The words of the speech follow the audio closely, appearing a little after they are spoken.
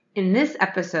In this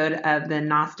episode of the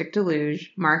Gnostic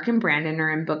Deluge, Mark and Brandon are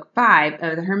in book 5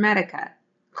 of the Hermetica,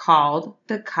 called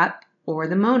The Cup or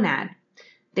the Monad.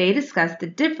 They discuss the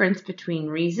difference between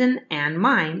reason and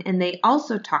mind, and they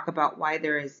also talk about why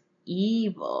there is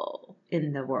evil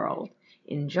in the world.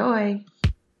 Enjoy!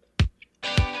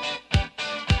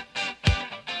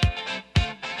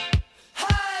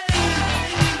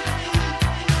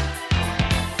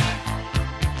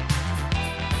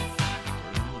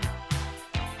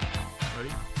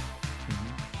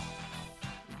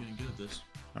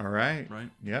 All right. Right?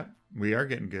 Yep. We are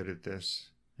getting good at this.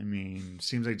 I mean,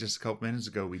 seems like just a couple minutes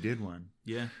ago we did one.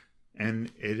 Yeah.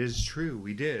 And it is true.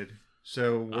 We did.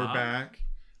 So we're back.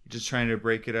 Just trying to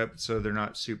break it up so they're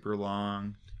not super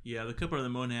long. Yeah, the Cup or the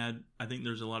Monad, I think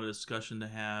there's a lot of discussion to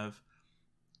have.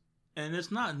 And it's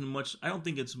not much, I don't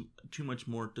think it's too much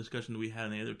more discussion than we had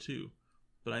in the other two.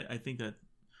 But I think that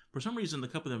for some reason the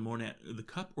Cup or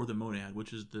the Monad,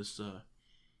 which is this,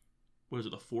 what is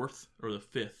it, the fourth or the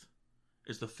fifth?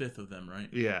 It's the fifth of them, right?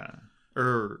 Yeah.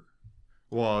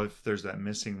 Well, if there's that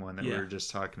missing one that we were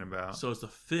just talking about. So it's the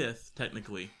fifth,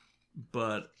 technically.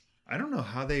 But I don't know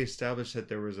how they established that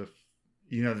there was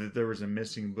that there was a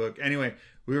missing book. Anyway,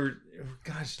 now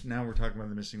we're talking about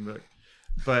the missing book.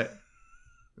 But,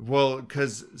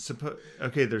 because,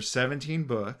 there's 17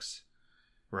 books,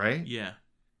 right? yeah.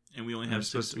 And we only have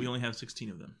 16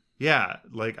 of them. Yeah.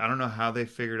 I don't know how they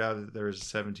figured out that there was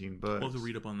 17 books. We'll have to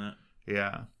read up on that.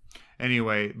 Yeah.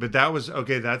 Anyway, but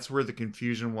that's where the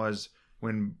confusion was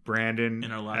when Brandon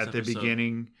in our last at the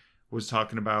beginning was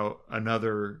talking about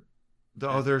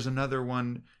there's another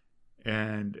one,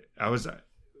 and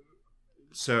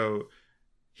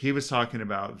he was talking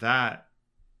about that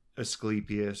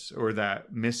Asclepius or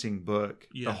that missing book,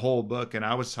 the whole book, and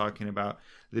I was talking about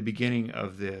the beginning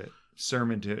of the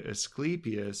sermon to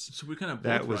Asclepius. So we kind of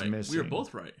that was missing. We were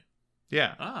both right.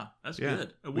 Yeah. That's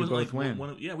good. It we both win.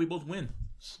 We both win.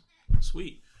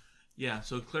 Sweet. Yeah,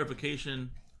 so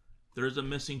clarification, there is a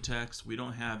missing text. We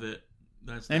don't have it.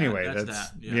 That's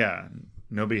that. Yeah,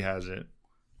 nobody has it.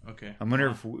 Okay. I'm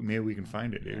wondering if maybe we can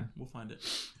find it, dude. Yeah, we'll find it.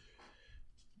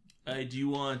 Do you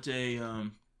want do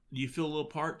you feel a little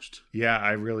parched? Yeah,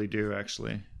 I really do,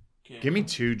 actually. Okay. Give me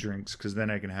 2 drinks, because then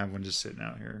I can have one just sitting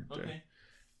out here. Okay.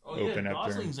 Open up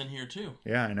Gosling's in here, too.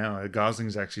 Yeah, I know.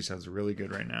 Gosling's actually sounds really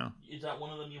good right now. Is that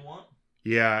one of them you want?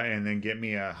 Yeah, and then get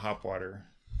me a hop water.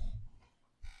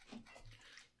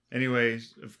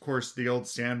 Anyways, of course, the old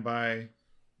standby,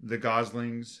 the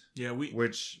Goslings. Yeah,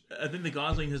 I think the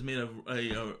Gosling has made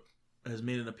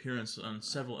an appearance on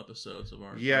several episodes of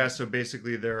ours. Yeah, so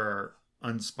basically they're our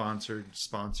unsponsored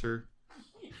sponsor.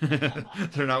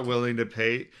 They're not willing to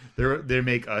pay. They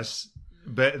make us.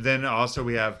 But then also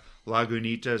we have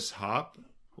Lagunitas hop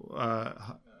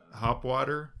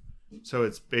water. So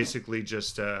it's basically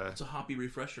just it's a hoppy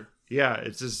refresher. Yeah,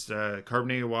 it's just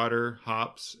carbonated water,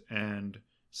 hops, and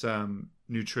some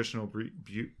nutritional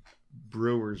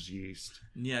brewer's yeast.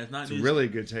 Yeah, it's really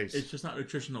good taste. It's just not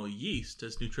nutritional yeast;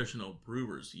 it's nutritional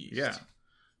brewer's yeast.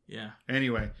 Yeah.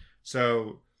 Anyway,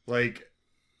 so if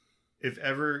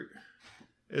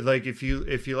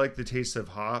you like the taste of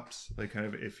hops,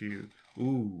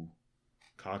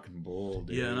 cock and bull.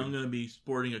 Dude. Yeah, and I'm gonna be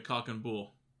sporting a cock and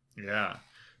bull. Yeah,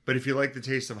 but if you like the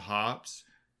taste of hops,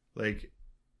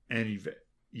 and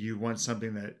you want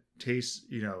something that tastes,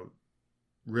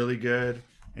 really good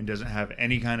and doesn't have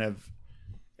any kind of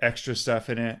extra stuff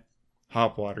in it,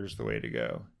 hop water is the way to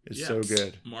go. It's so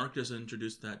good. Mark just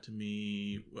introduced that to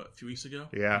me a few weeks ago?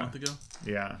 Yeah. A month ago?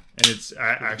 Yeah. And it's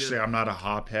I'm not a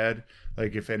hop head.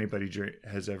 If anybody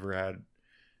has ever had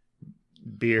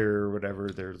beer or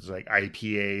whatever, there's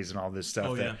IPAs and all this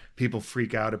stuff that people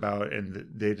freak out about and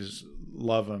they just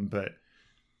love them, but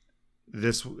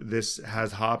this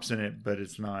has hops in it, but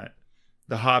it's not.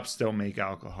 The hops don't make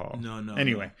alcohol. No.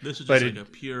 Anyway, no. This is just a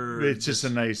pure. It's just a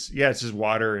nice. Yeah, it's just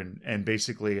water and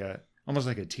basically almost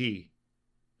like a tea.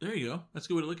 There you go. That's a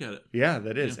good way to look at it. Yeah,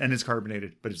 that is, and it's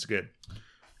carbonated, but it's good.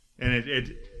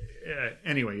 And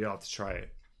anyway, you'll have to try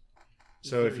it.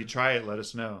 So if you try it, let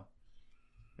us know.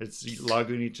 It's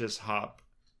Lagunitas hop.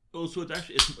 Oh, so it's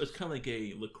actually it's kind of like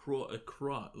a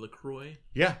LaCroix.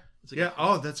 Yeah.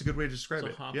 That's a good way to describe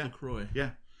it. Hop LaCroix.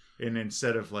 Yeah. And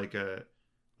instead of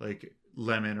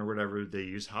lemon or whatever, they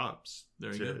use hops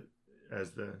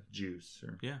as the juice.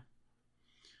 Yeah.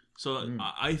 So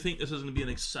I think this is going to be an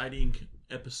exciting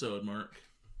episode, Mark.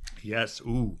 Yes.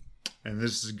 Ooh. And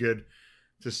this is good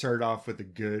to start off with a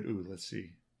good. Ooh, let's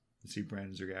see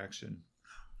Brandon's reaction.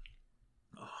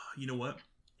 You know what?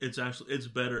 It's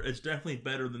better. It's definitely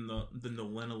better than the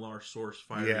Lenelar Source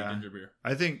Fiery Ginger Beer.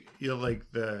 I think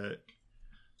the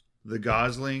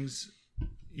Goslings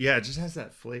it just has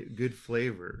that good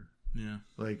flavor. Yeah.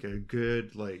 Like a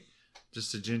good, like,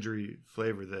 just a gingery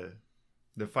flavor.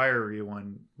 The fiery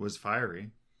one was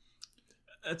fiery.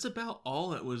 That's about all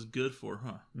that was good for,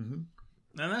 huh? Mm-hmm.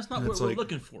 And that's not what we're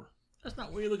looking for. That's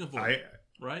not what you're looking for.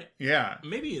 Right? Yeah.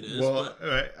 Maybe it is. Well,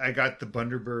 I got the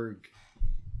Bundaberg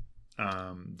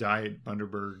Diet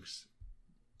Bundabergs,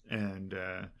 and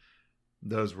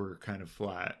those were kind of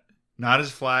flat. Not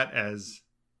as flat as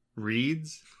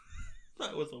Reed's.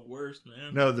 That was the worst,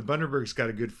 man. No, the Bundaberg's got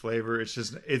a good flavor. It's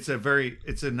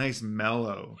a nice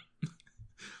mellow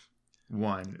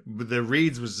one. But the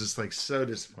Reed's was just like so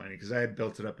disappointing because I had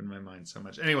built it up in my mind so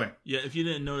much. Anyway. Yeah, if you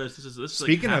didn't notice, this is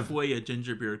like halfway a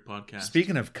ginger beer podcast.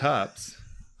 Speaking of cups.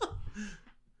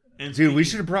 Dude, we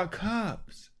should have brought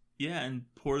cups. Yeah, and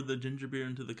pour the ginger beer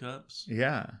into the cups.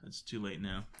 Yeah. It's too late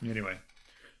now. Anyway.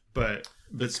 But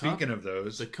speaking of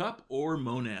those. The cup or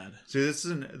monad? See, let's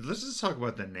just talk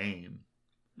about the name.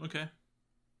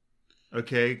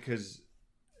 Okay, because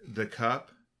the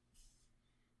cup,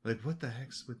 like, what the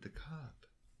heck's with the cup?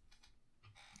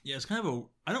 Yeah, it's kind of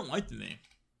I don't like the name.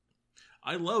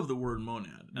 I love the word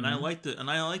monad, and I like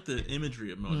the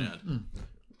imagery of monad. Mm-hmm.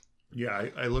 Yeah,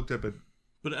 I looked up it,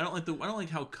 but I don't like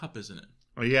how cup is in it.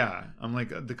 Oh yeah, I'm like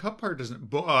the cup part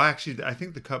doesn't. Well, actually, I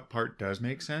think the cup part does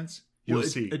make sense. You'll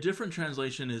see. A different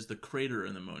translation is the crater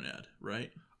in the monad,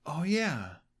 right? Oh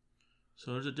yeah.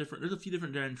 So there's a few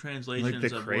different translations. Like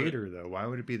the crater, though. Why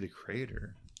would it be the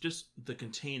crater? Just the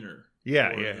container.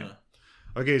 Yeah.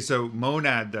 Okay, so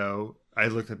monad, though, I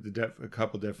looked up a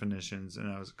couple definitions,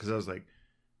 and I was like,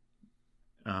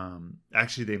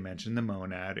 actually, they mentioned the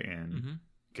monad in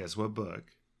guess what book?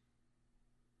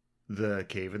 The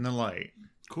Cave in the Light.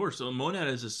 Of course, so the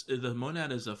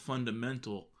monad is a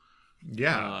fundamental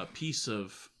piece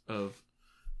of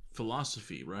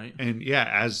philosophy, right? And yeah,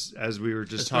 as we were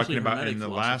just especially talking about in the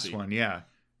philosophy. last one,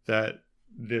 that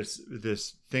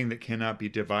this thing that cannot be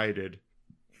divided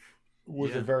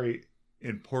was a very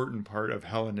important part of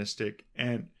Hellenistic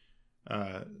and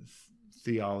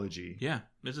theology. Yeah,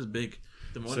 this is big.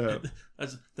 The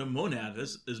monad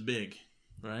is big,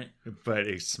 right? But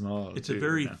it's small. It's a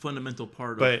very fundamental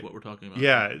part of what we're talking about.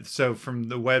 Yeah, so from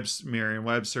the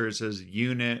Merriam-Webster, it says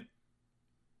unit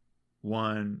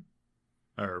one,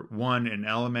 an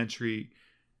elementary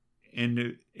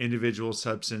individual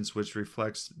substance which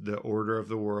reflects the order of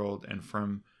the world and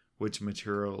from which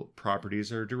material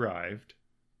properties are derived.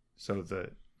 So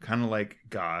the kind of like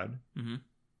God,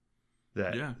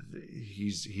 that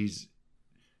he's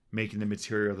making the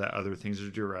material that other things are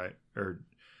derived,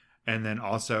 and then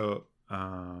also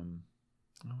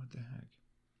what the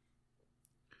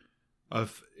heck?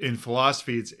 In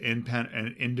philosophy, it's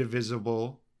an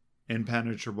indivisible,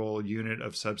 impenetrable unit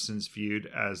of substance viewed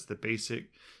as the basic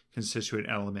constituent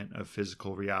element of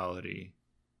physical reality.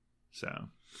 So,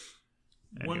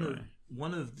 anyway.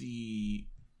 one of the,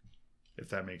 if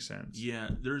that makes sense. Yeah,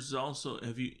 there's also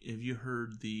have you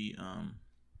heard the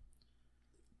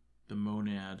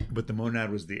monad? But the monad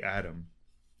was the atom,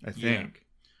 I think. Yeah.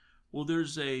 Well,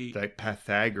 there's like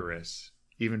Pythagoras,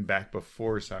 even back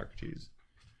before Socrates.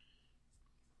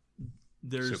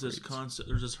 There's this concept.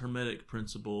 There's this Hermetic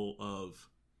principle of,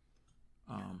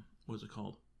 what is it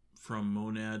called? From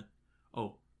monad.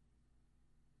 Oh.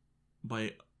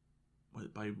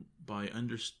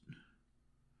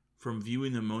 From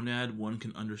viewing the monad, one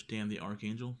can understand the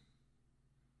archangel.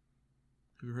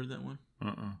 Have you heard that one?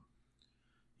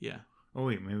 Yeah. Oh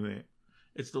wait.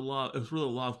 It's where the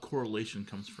law of correlation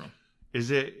comes from. Was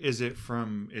it in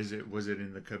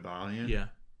the Kabbalion? Yeah.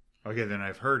 Okay, then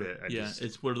I've heard it.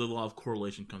 It's where the law of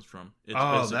correlation comes from.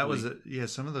 That was it. Yeah,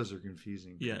 some of those are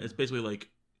confusing. Yeah, it's basically like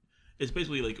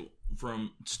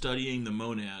from studying the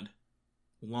monad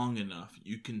long enough,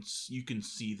 you can see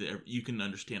you can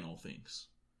understand all things.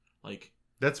 Like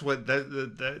that's what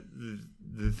the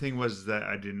thing was that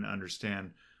I didn't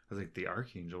understand. I was like, the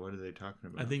archangel. What are they talking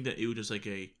about? I think that it was just like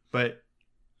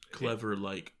clever,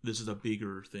 this is a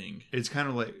bigger thing. It's kind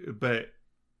of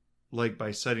like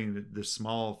by studying the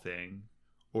small thing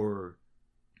or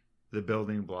the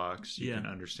building blocks, you can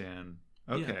understand.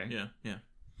 Okay. Yeah.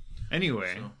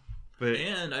 Anyway,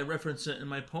 and I referenced it in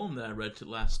my poem that I read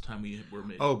last time we were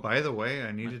made. Oh, by the way,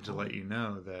 I needed to let you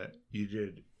know that you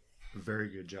did a very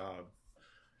good job.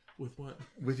 With what?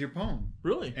 With your poem.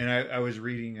 Really? And I was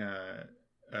reading a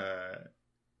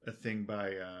thing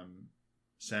by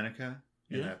Seneca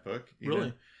in that book. Really?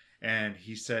 Know? And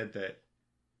he said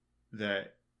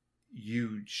that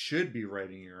you should be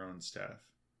writing your own stuff.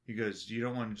 He goes, you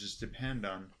don't want to just depend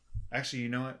on. Actually, you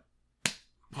know what?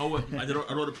 Poet. I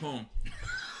wrote a poem.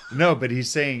 No, but he's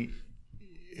saying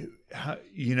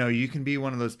you can be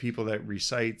one of those people that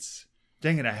recites.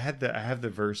 Dang it! I have the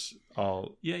verse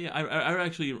all. Yeah. I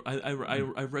actually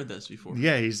I've read this before.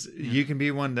 Yeah, you can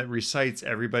be one that recites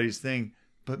everybody's thing,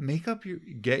 but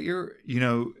get your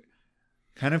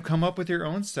kind of come up with your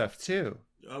own stuff too.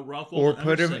 Or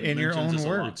put them in your own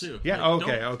words. Yeah.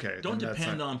 Okay. Don't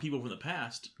depend on people from the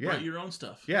past. Yeah. Write your own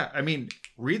stuff. Yeah. I mean,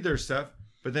 read their stuff,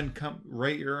 but then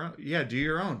write your own. Yeah. Do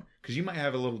your own, because you might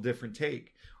have a little different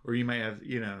take, or you might have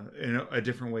a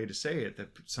different way to say it that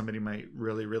somebody might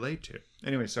really relate to.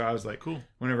 Anyway, so I was like, cool.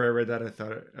 Whenever I read that,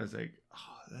 I was like,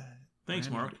 oh, thanks,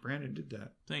 Mark. Brandon did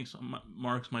that. Thanks.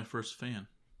 Mark's my first fan.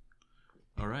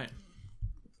 All right.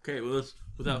 Okay. Well,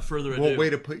 without further ado. Well, way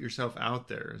to put yourself out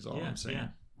there is all I'm saying. Yeah.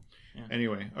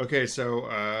 Anyway, okay, so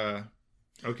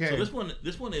okay. So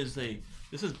this one is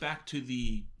back to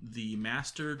the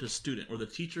master to student, or the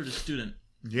teacher to student.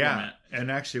 Yeah, format. And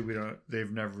actually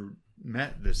they've never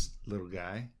met this little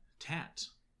guy. Tat.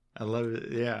 I love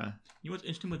it. Yeah. You know what's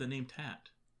interesting with the name Tat?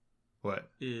 What?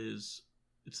 It's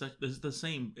the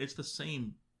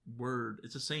same word.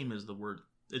 It's the same as the word.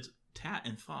 It's Tat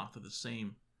and Thoth are the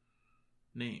same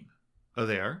name. Oh,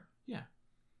 they are? Yeah.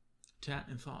 Tat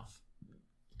and Thoth.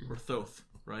 Or Thoth,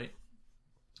 right?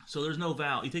 So there's no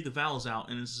vowel. You take the vowels out,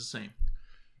 and it's the same.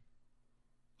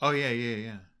 Oh, yeah.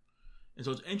 And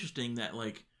so it's interesting that,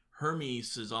 like,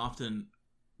 Hermes is often,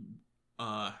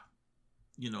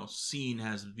 seen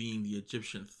as being the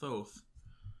Egyptian Thoth,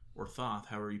 or Thoth,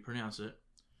 however you pronounce it.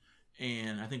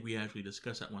 And I think we actually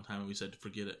discussed that one time, and we said to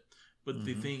forget it. But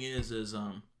the thing is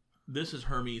this is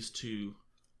Hermes to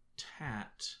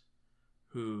Tat,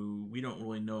 who we don't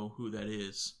really know who that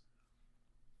is.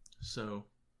 So,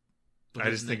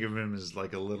 I just think of him as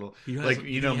like a little,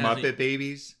 Muppet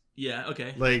Babies. Yeah.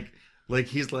 Okay. Like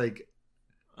he's like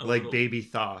baby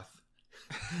Thoth.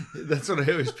 That's what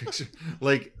I always picture.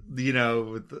 Like,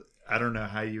 I don't know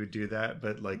how you would do that,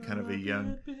 but like kind of a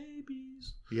young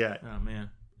babies. Yeah. Oh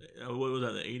man, what was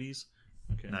that? The 80s.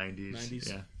 Okay. 90s.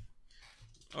 Yeah.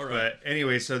 All right. But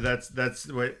anyway, so that's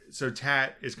what. So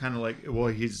Tat is kind of like,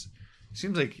 well,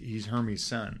 seems like he's Hermes'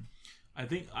 son. I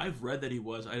think I've read that he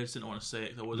was. I just didn't want to say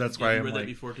it. That's why I read that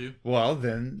before too. Well,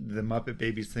 then the Muppet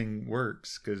Babies thing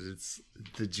works because it's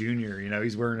the junior.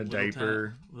 He's wearing a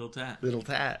diaper. Little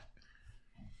Tat.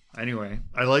 Anyway,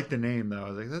 I like the name though. I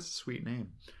was like, that's a sweet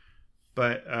name.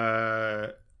 But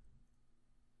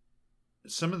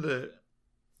some of the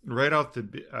right off the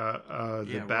bat,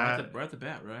 right at the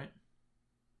bat, right?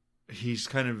 He's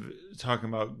kind of talking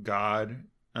about God.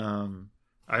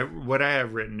 What I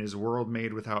have written is world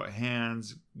made without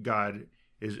hands. God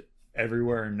is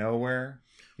everywhere and nowhere.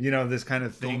 This kind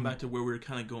of thing. Going back to where we were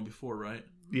kind of going before, right?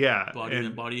 Yeah.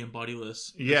 Body and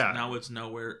bodiless. Yeah. Now it's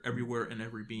nowhere, everywhere, and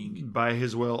every being. By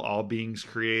his will, all beings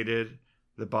created.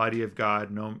 The body of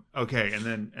God. No. Okay. And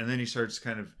then he starts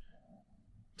kind of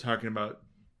talking about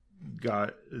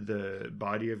God, the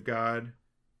body of God.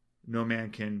 No man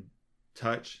can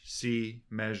touch, see,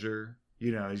 measure.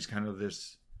 He's kind of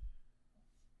this.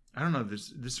 I don't know.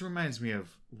 This reminds me of,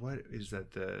 what is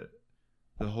that? The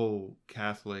whole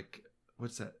Catholic.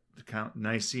 What's that? The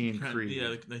Nicene Creed. Yeah,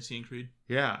 the Nicene Creed.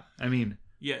 Yeah, I mean.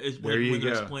 Yeah, it's when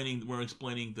they're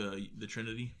explaining the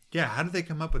Trinity. Yeah, how did they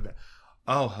come up with that?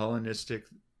 Oh, Hellenistic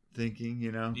thinking.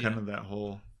 Kind of that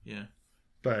whole. Yeah.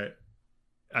 But,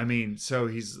 I mean, so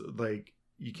he's like,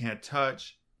 you can't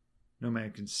touch, no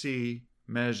man can see,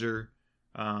 measure.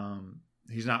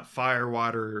 He's not fire,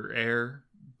 water, or air.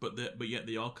 But yet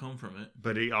they all come from it.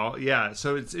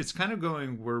 So it's kind of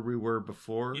going where we were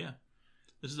before. Yeah,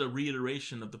 this is a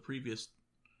reiteration of the previous,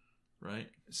 right?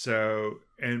 So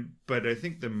but I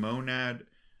think the monad,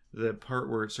 the part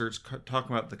where it starts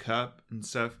talking about the cup and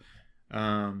stuff,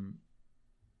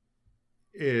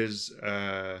 is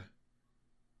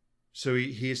so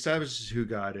he establishes who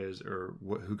God is, or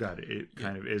who God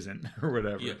kind of isn't, or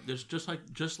whatever. Yeah, there's just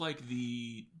like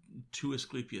the two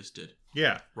Asclepius did.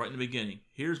 Yeah. Right in the beginning.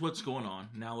 Here's what's going on.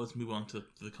 Now let's move on to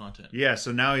the content. Yeah,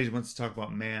 so now he wants to talk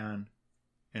about man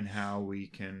and how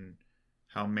man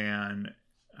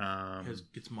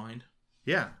gets mind.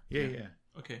 Yeah.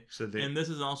 Okay. So and this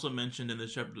is also mentioned in the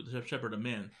Shepherd of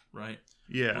Man, right?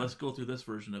 Yeah. Let's go through this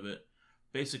version of it.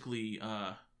 Basically,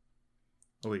 oh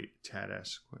wait, Tad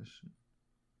asked a question.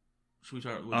 Should we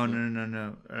start with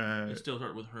no. Let's still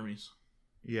start with Hermes.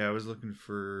 Yeah, I was looking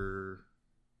for.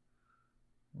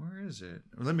 Where is it?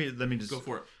 Let me just go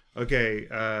for it. Okay,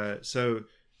 so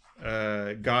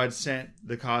God sent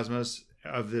the cosmos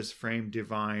of this frame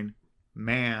divine,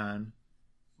 man,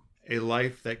 a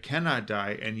life that cannot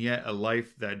die, and yet a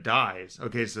life that dies.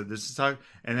 Okay, so this is talk,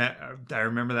 and that I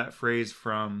remember that phrase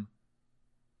from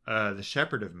the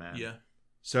Shepherd of Man. Yeah.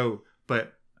 So,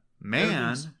 but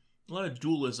man, a lot of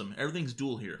dualism. Everything's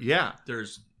dual here. Yeah.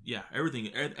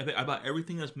 Everything about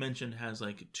everything that's mentioned has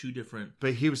like two different.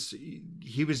 But he was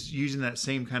using that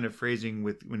same kind of phrasing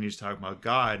with when he was talking about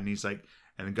God, and he's like,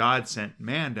 and God sent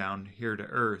man down here to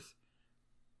earth,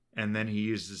 and then he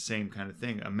used the same kind of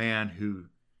thing, a man who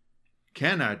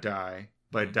cannot die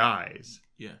but dies.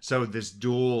 Yeah. So this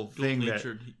dual thing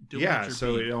nature,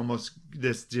 so it almost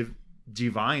this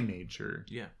divine nature.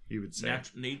 Yeah. You would say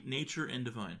nature and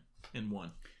divine in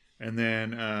one. And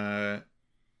then.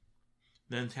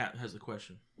 Then Tat has the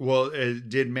question. Well,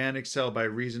 did man excel by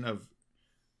reason of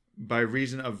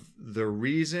the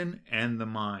reason and the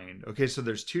mind? Okay, so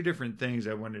there's two different things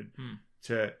I wanted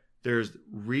to. There's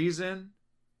reason,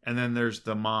 and then there's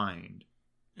the mind.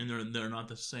 And they're not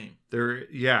the same.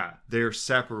 They're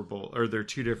separable, or they're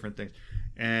two different things.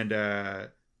 And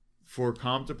for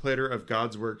contemplator of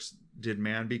God's works, did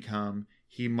man become?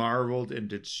 He marveled and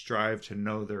did strive to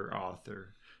know their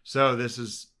author. So this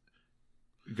is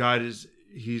God is.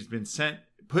 He's been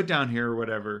put down here or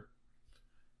whatever.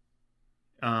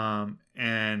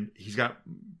 And he's got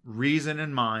reason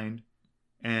in mind,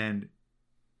 and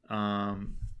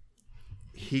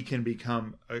he can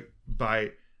become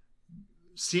by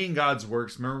seeing God's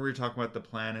works. Remember we were talking about the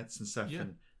planets and stuff,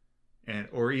 and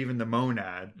or even the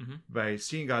monad. Mm-hmm. By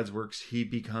seeing God's works, he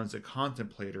becomes a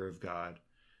contemplator of God.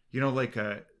 You know, like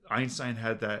Einstein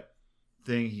had that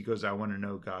thing. He goes, "I want to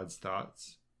know God's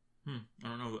thoughts." I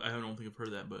don't know. I don't think I've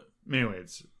heard that, but anyway,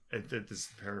 this is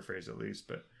paraphrase at least,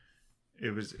 but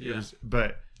it was,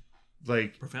 but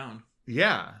like profound.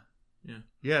 Yeah. Yeah.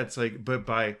 Yeah. It's like,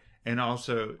 and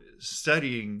also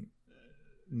studying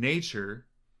nature,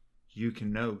 you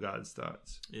can know God's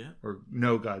thoughts. Yeah. Or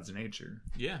know God's nature.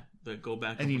 Yeah. That go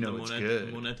back and from you know the it's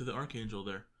good. monad to the archangel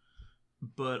there.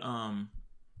 But, and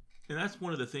that's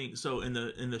one of the things. So in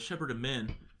the Shepherd of Men,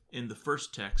 in the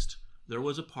first text, there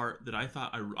was a part that I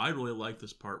thought I really liked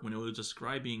this part when it was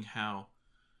describing how,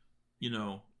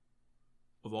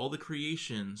 of all the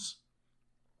creations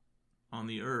on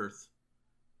the earth,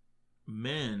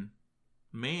 man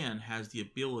has the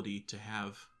ability to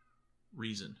have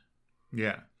reason.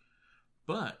 Yeah.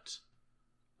 But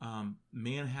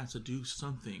man has to do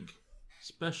something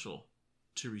special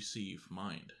to receive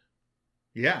mind.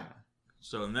 Yeah.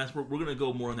 So, and that's where we're going to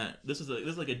go more on that. This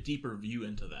is like a deeper view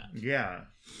into that. Yeah.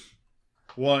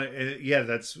 Well, yeah,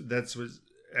 that's what,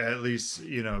 at least,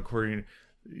 according,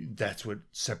 that's what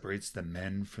separates the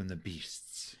men from the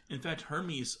beasts. In fact,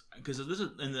 Hermes, because this is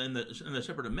in the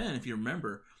Shepherd of Men, if you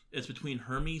remember, it's between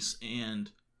Hermes and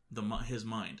his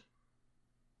mind.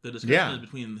 The discussion is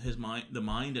between the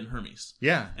mind and Hermes.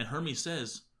 Yeah. And Hermes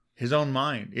says his own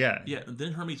mind. Yeah. Yeah. And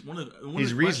then Hermes, one of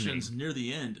the questions near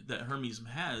the end that Hermes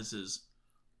has is,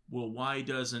 well, why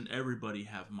doesn't everybody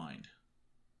have mind?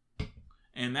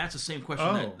 And that's the same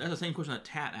question. That's the same question that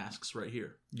Tat asks right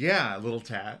here. Yeah, little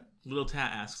Tat. Little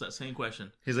Tat asks that same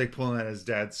question. He's like pulling at his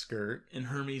dad's skirt, and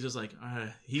Hermes is like,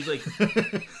 he's like,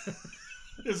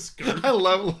 his skirt. I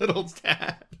love little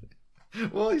Tat.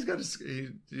 Well, he's got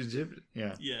he's Egyptian.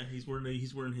 Yeah. Yeah, he's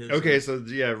wearing his. Okay, so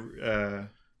yeah.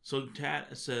 So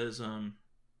Tat says,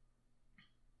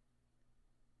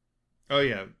 oh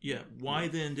yeah. Yeah. Why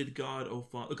then did God, O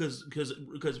Father?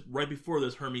 Because right before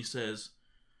this, Hermes says,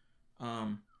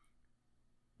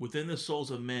 within the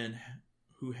souls of men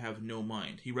who have no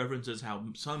mind. He references how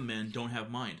some men don't have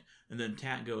mind. And then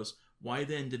Tat goes, why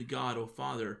then did God, O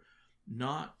Father,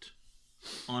 not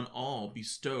on all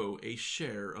bestow a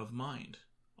share of mind?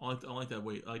 I like that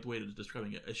way. I like the way of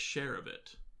describing it. A share of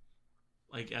it.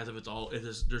 Like as if it's all,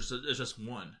 it's just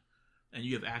one. And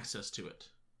you have access to it.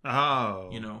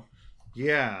 Oh.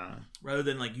 Yeah. Rather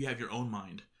than like you have your own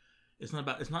mind. It's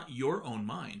not your own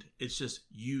mind. It's just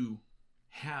you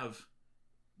have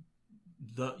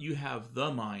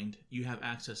the mind. You have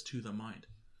access to the mind,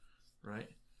 right?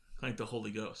 Like the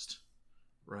Holy Ghost,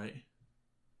 right?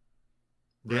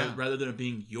 Yeah. Rather than it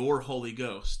being your Holy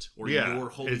Ghost or your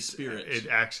Holy Spirit, it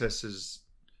accesses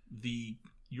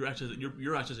you're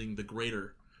accessing the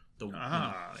greater.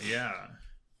 Yeah.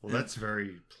 Well, that's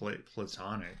very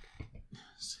platonic.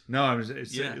 No,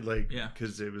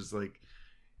 because it was like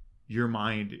your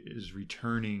mind is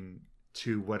returning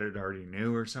to what it already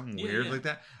knew or something weird like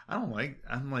that. I'm like,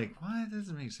 what? That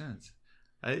doesn't make sense.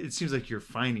 It seems like you're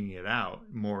finding it out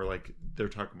more like they're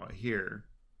talking about here.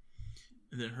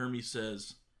 And then Hermes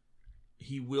says,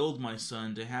 he willed my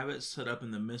son to have it set up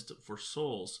in the midst for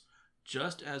souls,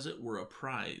 just as it were a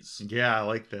prize. Yeah, I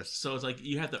like this. So it's like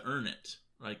you have to earn it.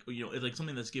 Like, it's like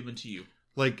something that's given to you.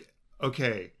 Like,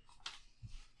 okay,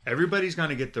 everybody's going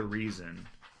to get the reason.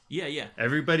 Yeah.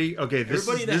 Everybody. Okay, this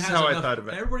is how I thought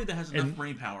about it. Everybody that has enough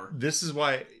brain power. This is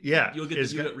why. Yeah, you'll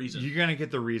get reason. You're gonna get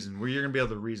the reason where you're gonna be able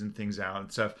to reason things out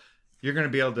and stuff. You're gonna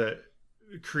be able to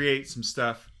create some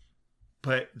stuff,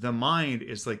 but the mind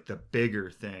is like the bigger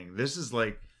thing. This is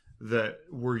like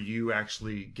where you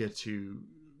actually get to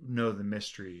know the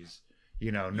mysteries,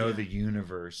 know the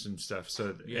universe and stuff.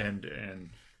 So and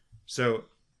so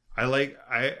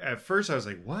at first I was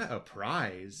like, what, a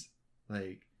prize?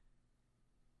 Like,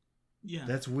 yeah,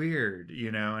 that's weird,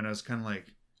 and I was kind of like,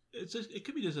 it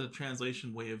could be just a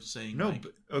translation way of saying no,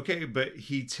 but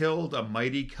he tilled a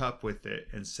mighty cup with it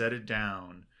and set it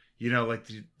down,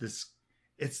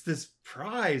 it's this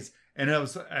prize. And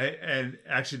and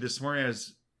actually this morning I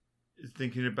was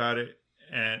thinking about it,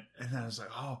 and I was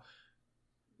like, oh,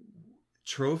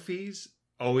 trophies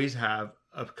always have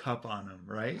a cup on them,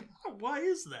 right? Why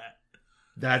is that?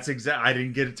 That's I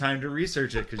didn't get time to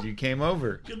research it because you came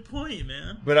over. Good point,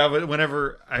 man. But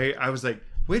whenever I was like,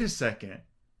 wait a second.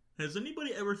 Has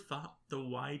anybody ever thought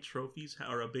why trophies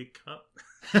are a big cup?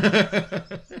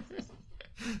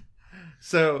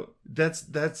 So that's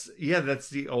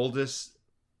the oldest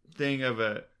thing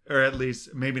or at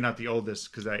least maybe not the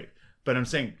oldest but I'm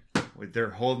saying they're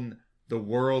holding the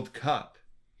World Cup.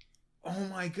 Oh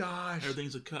my gosh.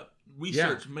 Everything's a cup.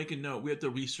 Research, make a note. We have to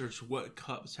research what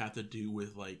cups have to do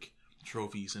with like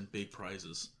trophies and big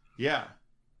prizes. Yeah.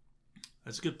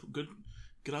 That's good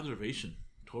observation.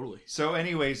 Totally. So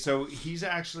anyway, he's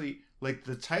actually like,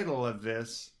 the title of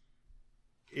this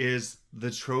is the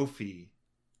trophy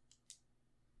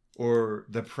or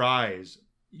the prize.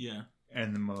 Yeah.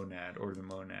 And the monad or the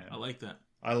monad. I like that.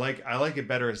 I like it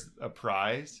better as a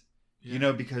prize.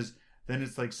 Yeah. Because then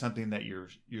it's like something that you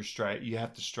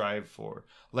have to strive for.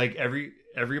 Like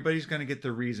everybody's going to get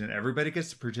the reason. Everybody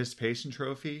gets the participation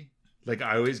trophy. Like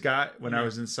I always got when I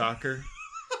was in soccer.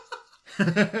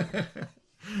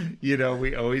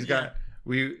 We always got,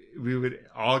 we would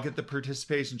all get the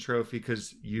participation trophy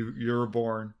because you were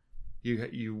born,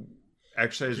 you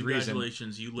exercise reason.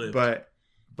 Congratulations, you lived.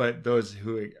 But those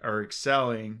who are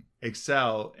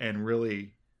excel and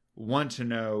really want to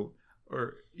know,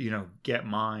 or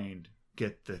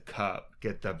get the cup,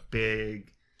 get the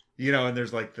big, and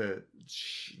there's like the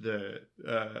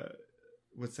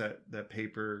what's that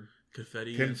paper,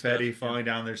 confetti falling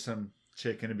down. There's some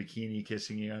chick in a bikini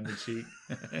kissing you on the cheek.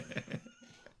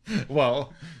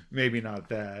 Well, maybe not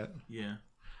that. Yeah.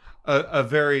 A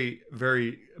very,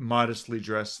 very modestly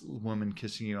dressed woman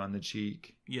kissing you on the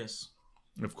cheek. Yes.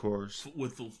 Of course.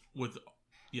 With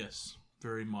yes,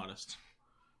 very modest.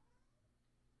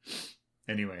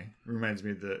 Anyway, reminds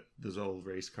me of those old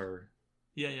race car.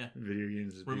 Yeah. Video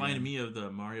games. Reminded me of the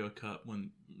Mario Cup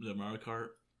when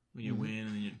you win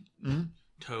and you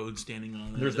Toad standing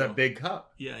on There's that big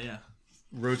cup. Yeah.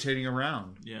 Rotating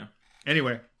around. Yeah.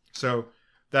 Anyway, so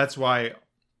that's why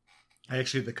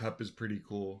actually the cup is pretty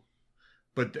cool.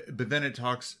 But then it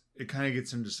kind of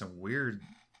gets into some weird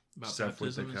stuff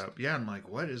with the cup. Yeah, I'm like,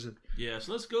 what is it? Yeah,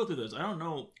 so let's go through this. I don't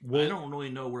know. I don't really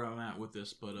know where I'm at with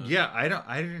this, but I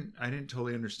didn't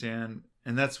totally understand,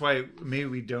 and that's why maybe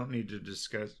we don't need to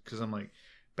discuss, because I'm like,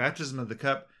 baptism of the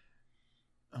cup.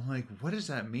 I'm like, what does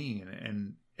that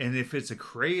mean? And if it's a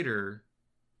crater,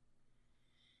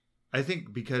 I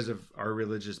think because of our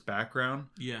religious background,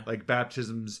 like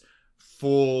baptism's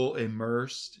full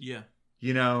immersed,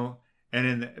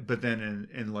 but then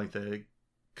in like the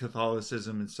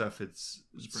Catholicism and stuff, it's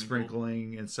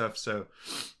sprinkling and stuff. So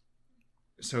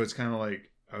it's kind of like,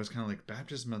 I was kind of like,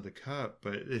 baptism of the cup,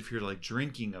 but if you're like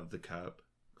drinking of the cup,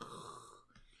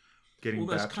 getting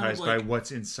baptized by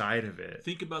what's inside of it.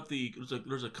 Think about there's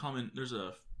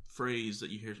a phrase that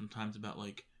you hear sometimes about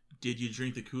like, did you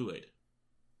drink the Kool-Aid?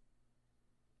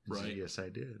 Right. Yes, I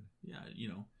did. Yeah,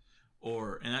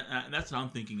 and that's what I'm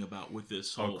thinking about with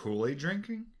this whole Kool-Aid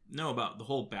drinking. No, about the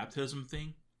whole baptism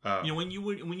thing. When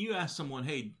you ask someone,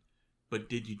 hey, but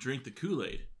did you drink the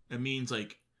Kool-Aid? It means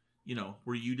like,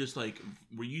 were you just like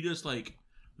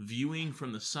viewing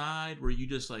from the side? Were you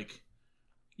just like,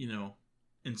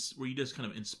 were you just kind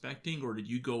of inspecting, or did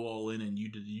you go all in and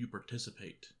did you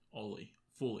participate fully?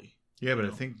 Yeah, but I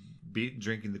think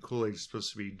drinking the Kool-Aid is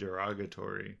supposed to be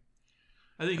derogatory.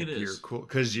 I think like it is. You're cool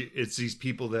because it's these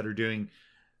people that are doing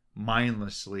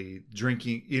mindlessly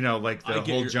drinking. Like the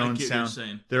whole Jones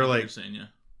sound. They're like,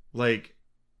 like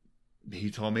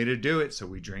he told me to do it, so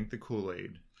we drink the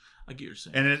Kool-Aid. I get what you're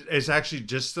saying. And it's actually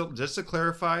just to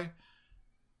clarify,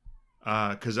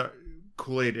 because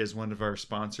Kool-Aid is one of our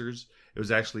sponsors. It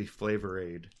was actually Flavor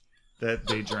Aid that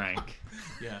they drank.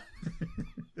 Yeah.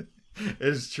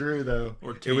 It's true though.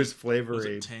 Or it was Flavor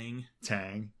Aid. Tang.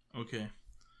 Tang. Okay.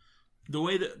 The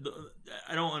way that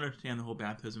I don't understand the whole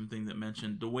baptism thing that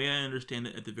mentioned. The way I understand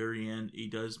it, at the very end, he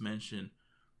does mention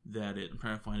that I'm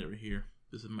trying to find it right here.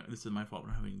 This is my fault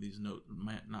for having these notes,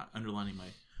 not underlining my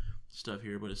stuff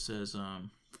here, but it says,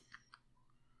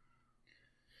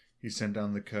 "He sent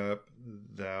down the cup,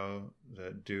 thou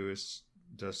that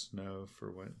dost know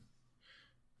for what."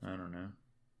 I don't know.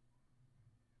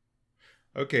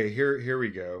 Okay, here we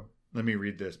go. Let me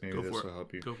read this. Maybe this will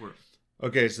help you. Go for it.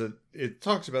 Okay, so it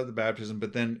talks about the baptism,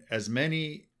 but then as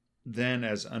many then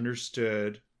as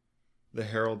understood the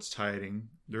herald's tiding,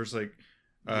 there's like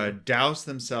douse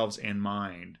themselves in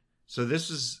mind. So this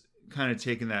is kind of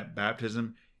taking that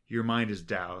baptism, your mind is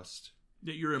doused.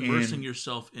 That you're immersing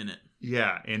yourself in it.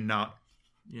 Yeah, and not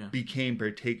became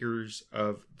partakers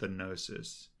of the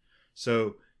gnosis.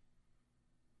 So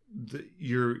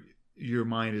your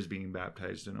mind is being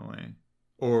baptized in a way,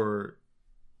 or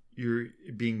you're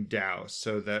being doused,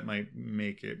 so that might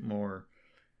make it more.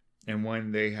 And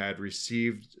when they had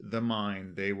received the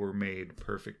mind, they were made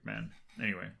perfect men.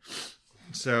 Anyway,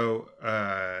 so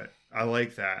I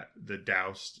like that, the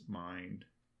doused mind,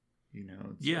 you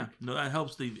know. That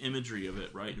helps the imagery of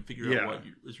it, right, and figure out what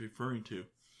it's referring to.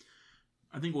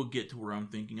 I think we'll get to where I'm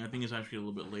thinking. I think it's actually a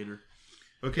little bit later.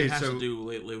 Okay, it has to do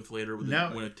with later with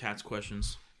one of Tat's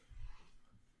questions.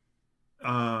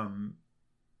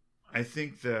 I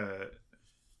think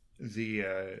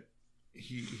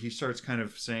he starts kind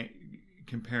of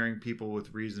comparing people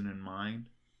with reason and mind.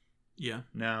 Yeah.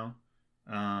 Now,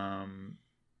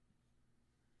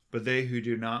 but they who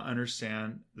do not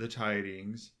understand the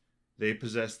tidings, they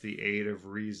possess the aid of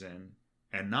reason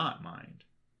and not mind.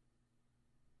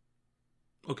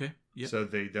 Okay. Yeah. So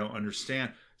they don't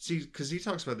understand. See, because he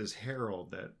talks about this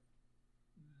herald that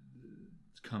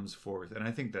comes forth, and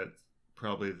I think that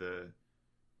probably the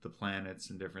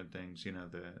planets and different things, you know,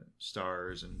 the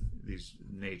stars and these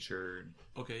nature.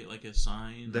 Okay, like a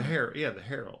sign. The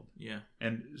herald. Yeah.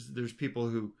 And there's people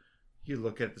who you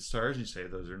look at the stars and you say,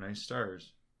 those are nice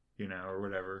stars, you know, or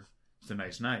whatever. It's a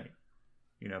nice night,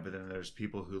 you know. But then there's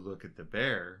people who look at the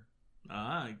bear.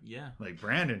 Yeah. Like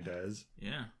Brandon does.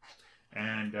 Yeah.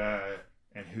 And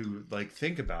who like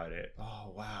think about it.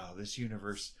 Oh wow, this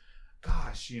universe.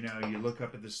 Gosh, you know, you look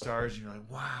up at the stars and you're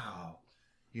like, wow,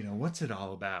 you know, what's it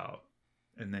all about?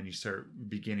 And then you start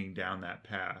beginning down that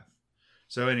path.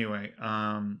 So anyway,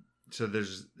 so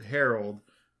there's Herald,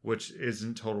 which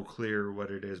isn't total clear what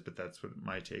it is, but that's what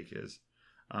my take is.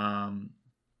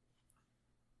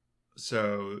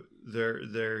 So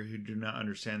there who do not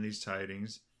understand these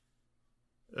tidings,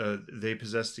 they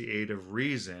possess the aid of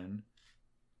reason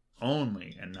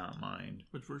only and not mind.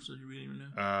 Which verse are you reading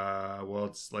right now? Well,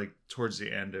 it's like towards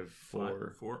the end of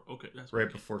 4. 4? Okay, that's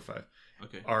right before 5.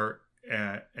 Okay. Are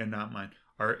and not mind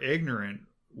are ignorant,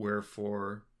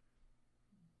 wherefore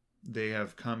they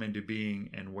have come into being,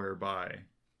 and whereby.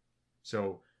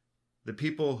 So the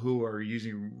people who are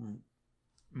using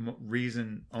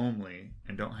reason only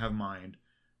and don't have mind,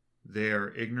 they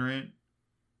are ignorant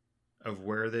of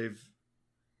where they've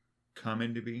come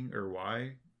into being or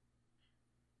why.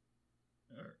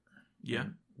 Yeah.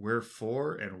 And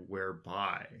wherefore and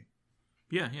whereby.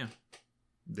 Yeah.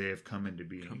 They have come into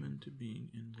being. Come into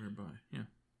being and whereby. Yeah.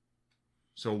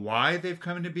 So why they've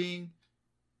come into being?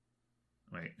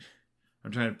 Wait.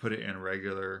 I'm trying to put it in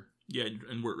regular. Yeah,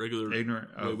 and we're regular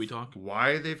ignorant way we talk.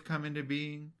 Why they've come into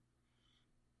being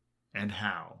and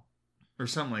how. Or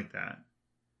something like that.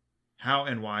 How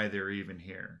and why they're even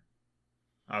here.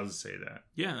 I'll just say that.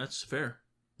 Yeah, that's fair.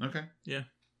 Okay. Yeah.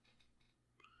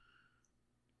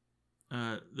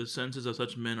 The senses of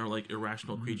such men are like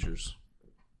irrational creatures,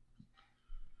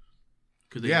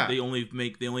 because they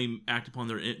only act upon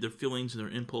their feelings and their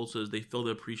impulses. They fail to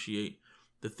appreciate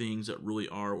the things that really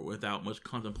are without much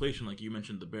contemplation. Like you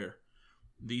mentioned, the bear.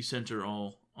 These center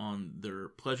all on their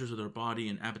pleasures of their body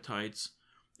and appetites,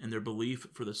 and their belief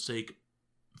for its sake,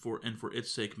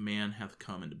 man hath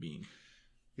come into being.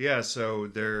 Yeah, so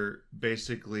they're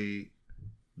basically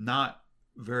not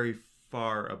very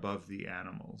far above the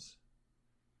animals,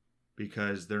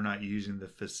 because they're not using the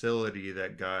facility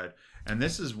that God. And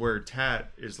this is where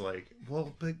Tat is like,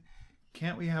 well, but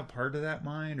can't we have part of that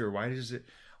mind? Or why is it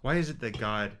that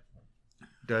God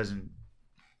doesn't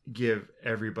give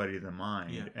everybody the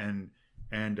mind? Yeah.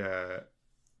 And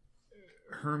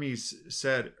Hermes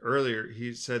said earlier,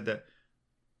 he said that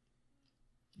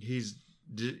he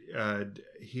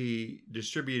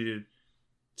distributed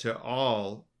to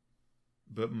all,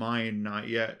 but mind not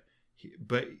yet.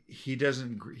 But he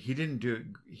didn't do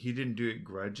it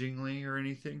grudgingly or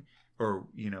anything, or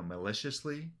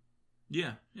maliciously.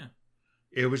 Yeah.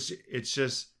 It's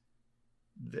just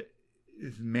that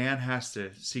man has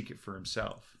to seek it for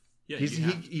himself. Yeah, he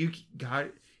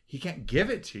can't give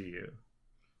it to you.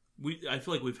 I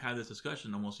feel like we've had this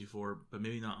discussion almost before, but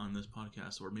maybe not on this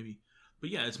podcast, but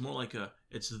yeah, it's more like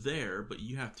it's there, but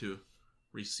you have to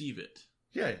receive it.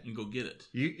 Yeah, and go get it.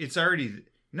 It's already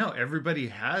everybody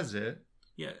has it.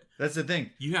 Yeah, that's the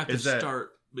thing. You have to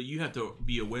start, but you have to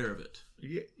be aware of it.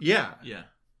 Yeah.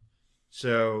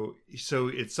 So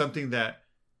it's something that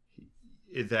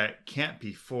can't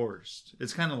be forced.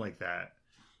 It's kind of like that.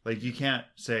 Like you can't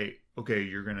say, okay,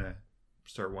 you're gonna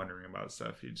start wondering about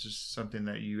stuff. It's just something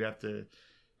that you have to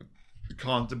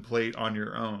contemplate on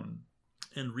your own.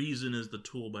 And reason is the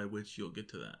tool by which you'll get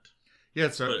to that. Yeah,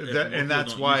 so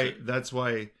that's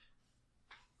why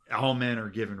all men are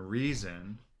given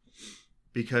reason,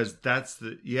 because that's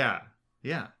the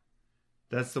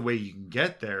that's the way you can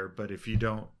get there. But if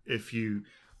you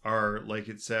are, like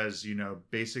it says,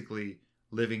 basically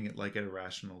living it like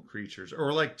irrational creatures,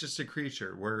 or like just a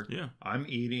creature where I'm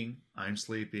eating, I'm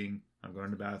sleeping, I'm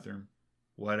going to the bathroom,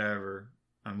 whatever,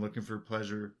 I'm looking for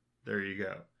pleasure, there you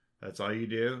go. That's all you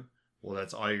do. Well,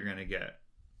 that's all you're going to get.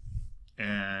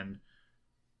 And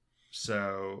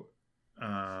so,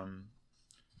 and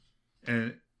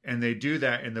they do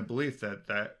that in the belief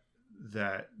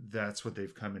that's what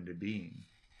they've come into being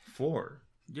for.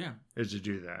 Yeah. Is to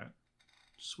do that.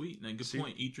 Sweet. And good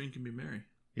point. Eat, drink, and be merry.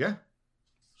 Yeah.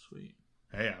 Sweet.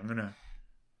 Hey, I'm going to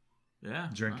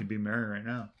drink and be merry right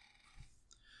now.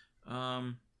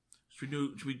 Should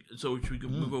we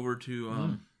move over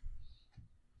to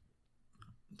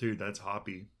Dude, that's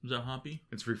hoppy. Is that hoppy?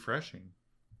 It's refreshing.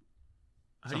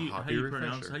 How do you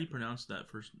pronounce that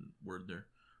first word there?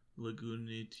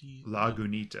 Lagunitas.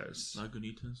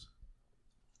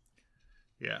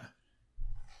 Yeah.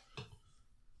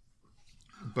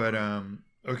 But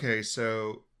okay,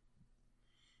 so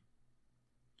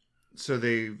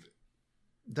they've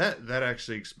that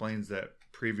actually explains that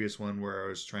previous one where I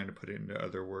was trying to put it into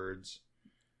other words,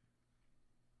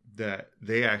 that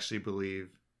they actually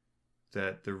believe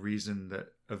that the reason that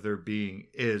of their being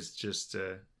is just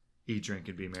to eat, drink,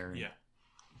 and be merry.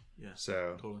 Yeah.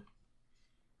 So totally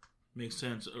makes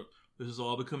sense. This is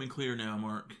all becoming clear now,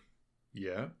 Mark.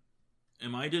 Yeah.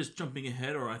 Am I just jumping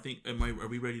ahead, or are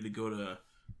we ready to go to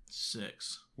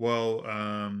 6? Well,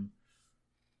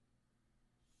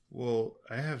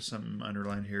 I have something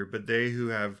underlined here. But they who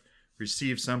have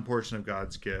received some portion of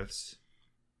God's gifts,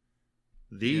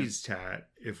 these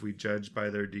if we judge by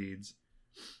their deeds,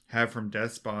 have from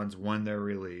death's bonds won their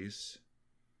release.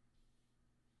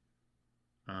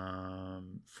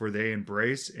 For they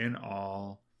embrace in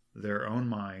all their own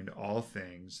mind all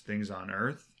things on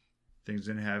earth, things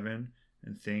in heaven,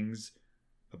 and things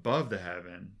above the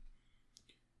heaven.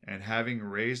 And having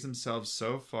raised themselves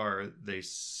so far, they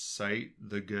sight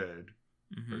the good,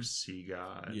 or see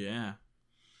God. Yeah.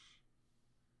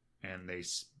 And they,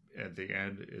 at the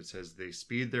end, it says, they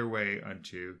speed their way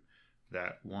unto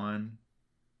that one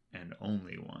and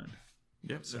only one.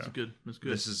 Yep, so that's good.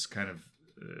 This is kind of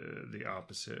the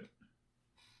opposite.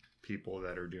 People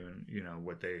that are doing,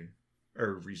 what they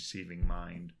are receiving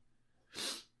mind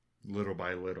little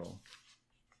by little.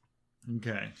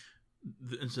 Okay.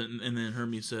 And then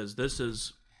Hermes says, this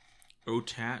is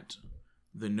otat,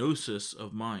 the gnosis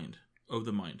of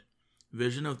the mind.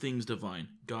 Vision of things divine.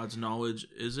 God's knowledge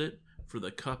is it, for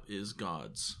the cup is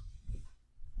God's.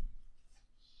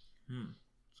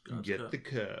 God's Get cup. The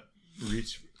cup.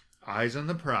 Reach, eyes on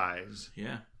the prize.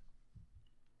 Yeah.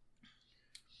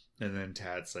 And then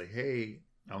Tad's like, hey,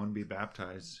 I want to be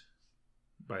baptized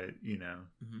by,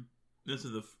 This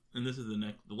is the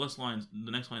next line.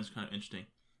 The next line is kind of interesting.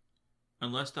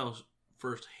 Unless thou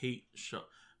first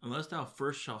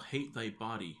shall hate thy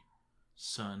body,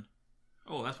 son.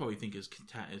 Oh, that's why we think his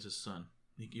son.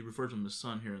 He refers to him as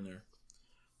son here and there.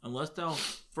 Unless thou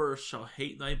first shall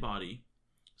hate thy body,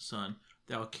 son,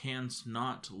 thou canst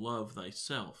not love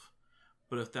thyself.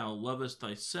 But if thou lovest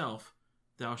thyself,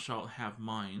 thou shalt have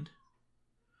mind,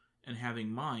 and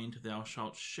having mind, thou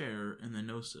shalt share in the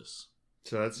gnosis.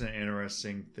 So that's an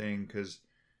interesting thing, because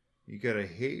you gotta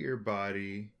hate your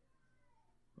body.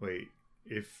 Wait,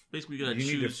 if basically you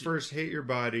need to first hate your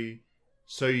body,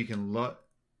 so you can love.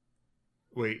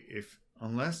 Wait, if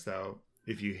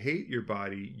you hate your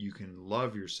body, you can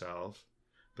love yourself.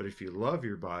 But if you love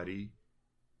your body,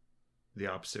 the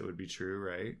opposite would be true,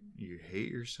 right? You hate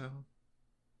yourself.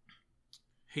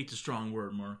 Hate's a strong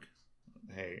word, Mark.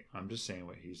 Hey, I'm just saying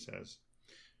what he says.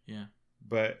 Yeah.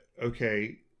 But,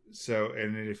 okay, so,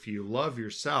 and if you love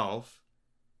yourself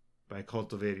by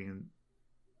cultivating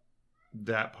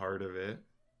that part of it,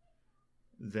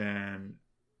 then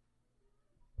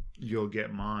you'll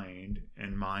get mind,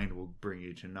 and mind will bring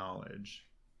you to knowledge.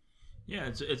 Yeah,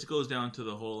 it goes down to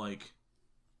the whole like,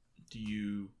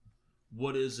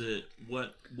 what is it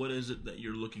that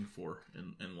you're looking for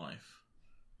in life,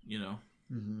 you know?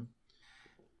 Mm-hmm.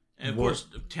 And of course,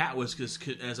 Tat was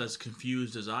as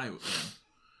confused as I am.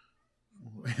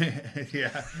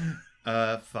 Yeah.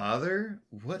 Father,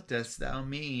 what dost thou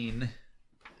mean?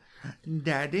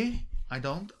 Daddy, I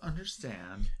don't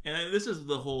understand. And this is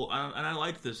the whole, and I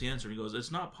like this answer. He goes,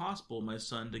 "It's not possible, my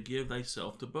son, to give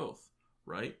thyself to both."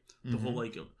 Right? The whole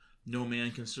like, no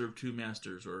man can serve two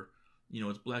masters, or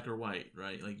it's black or white,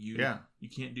 right? Like you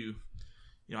can't do.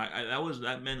 That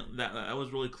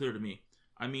was really clear to me.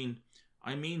 I mean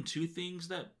to things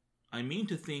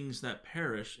that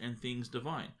perish and things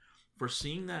divine. For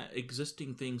seeing that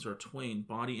existing things are twain,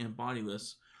 body and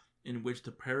bodiless, in which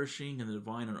the perishing and the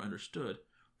divine are understood,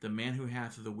 the man who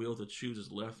hath the will to choose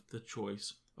is left the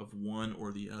choice of one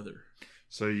or the other.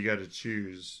 So you got to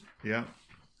choose, yeah.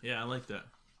 Yeah, I like that.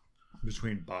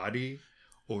 Between body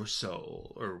or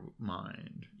soul or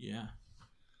mind. Yeah.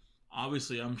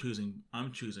 Obviously, I'm choosing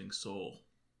soul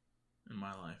in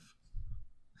my life.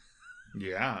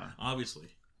 Yeah. Obviously.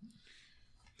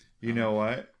 You know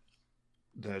what?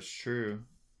 That's true.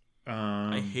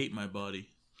 I hate my body.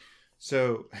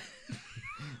 So,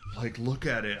 like, look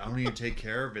at it. I don't even take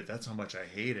care of it. That's how much I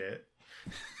hate it.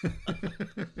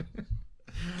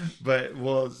 But,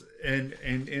 well, and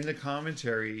in the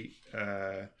commentary,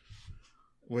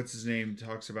 what's his name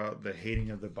talks about the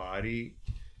hating of the body.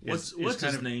 What's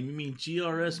his name? You mean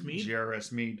G.R.S. Mead?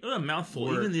 G.R.S. Mead. What a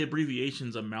mouthful. Even the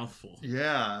abbreviation's a mouthful.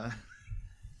 Yeah.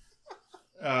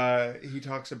 He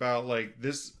talks about like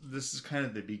this is kind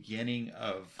of the beginning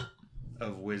of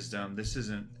wisdom. This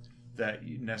isn't that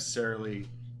necessarily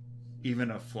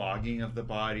even a flogging of the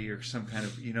body or some kind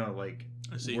of like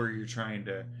where you're trying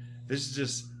to. This is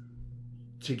just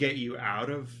to get you out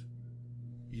of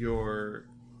your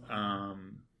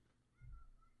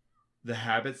the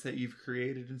habits that you've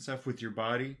created and stuff with your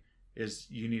body. Is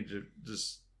you need to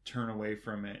just turn away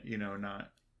from it. Not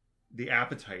the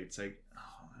appetites. Like,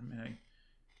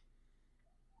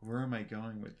 where am I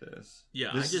going with this?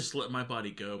 Yeah, I just let my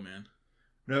body go, man.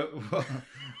 No,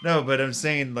 but I'm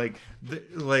saying like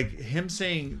him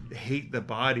saying hate the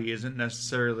body isn't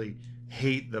necessarily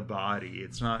hate the body.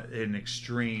 It's not an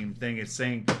extreme thing. It's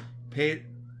saying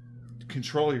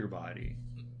control your body.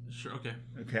 Sure.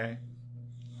 Okay.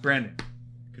 Brandon,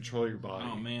 control your body.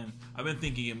 Oh man, I've been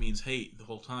thinking it means hate the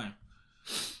whole time.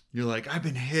 You're like, I've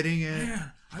been hitting it. Yeah,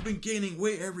 I've been gaining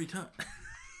weight every time.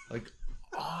 Like,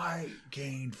 I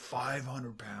gained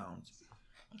 500 pounds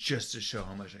just to show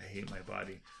how much I hate my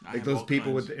body. Like those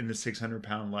people in the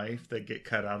 600-pound life that get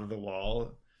cut out of the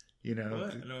wall, What? I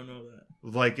don't know that.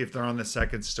 Like if they're on the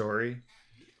second story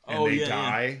and they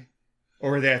die,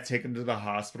 or they have to take them to the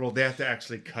hospital, they have to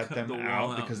actually cut them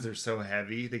out because they're so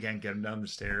heavy they can't get them down the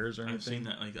stairs or anything.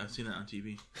 I've seen that on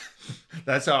TV.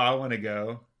 That's how I want to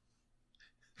go.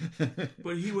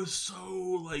 But he was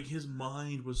so his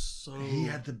mind was so. He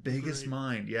had the biggest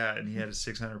mind, yeah, and he had a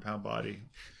 600-pound body.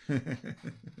 All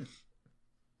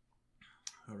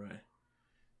right.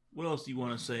 What else do you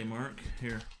want to say, Mark?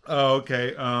 Here. Oh,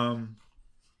 okay.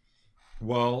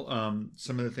 Well,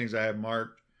 some of the things I have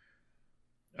marked.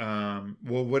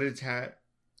 Well, what did Tat?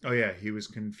 Oh yeah, he was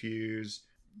confused.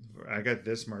 I got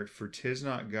this marked. For 'tis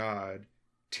not God,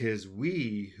 'tis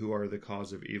we who are the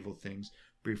cause of evil things,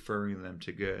 preferring them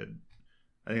to good.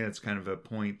 I think that's kind of a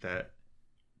point that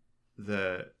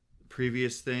the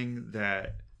previous thing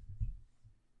that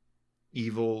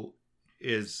evil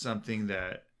is something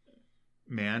that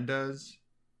man does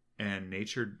and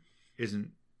nature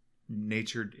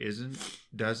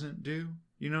doesn't do.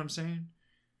 You know what I'm saying?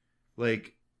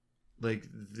 Like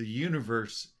the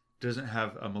universe doesn't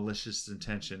have a malicious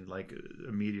intention like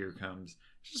a meteor comes.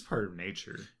 It's just part of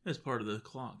nature. It's part of the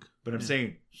clock. But I'm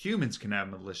saying humans can have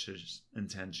malicious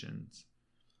intentions.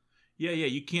 Yeah,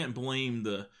 you can't blame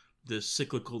the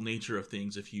cyclical nature of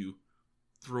things if you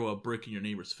throw a brick in your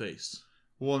neighbor's face.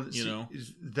 Well,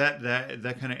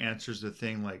 that kind of answers the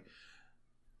thing. Like,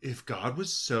 if God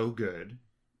was so good,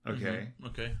 okay,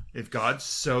 okay, if God's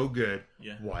so good,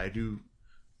 why do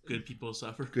good people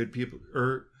suffer? Good people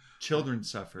or children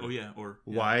suffer? Oh yeah,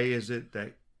 why is it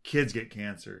that kids get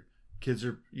cancer? Kids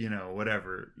are,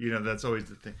 whatever. That's always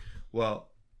the thing. Well,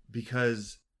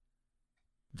 because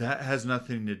that has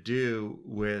nothing to do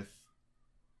with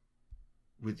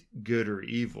good or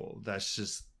evil.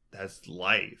 That's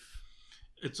life.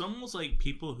 It's almost like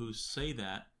people who say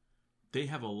that, they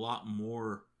have a lot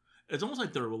more. It's almost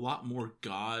like they're a lot more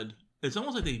God. It's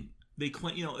almost like they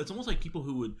claim, it's almost like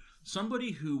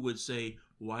somebody who would say,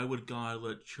 why would God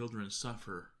let children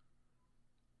suffer?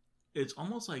 It's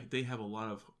almost like they have a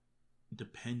lot of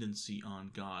dependency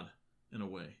on God in a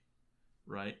way,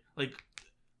 right? Like,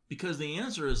 because the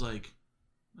answer is like,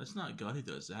 that's not God who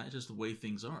does that. It's just the way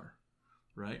things are,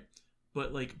 right?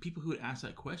 But like people who would ask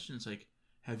that question, it's like,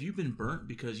 have you been burnt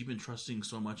because you've been trusting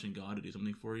so much in God to do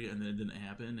something for you, and then it didn't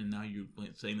happen, and now you're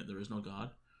saying that there is no God?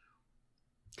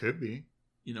 Could be.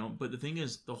 But the thing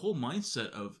is, that whole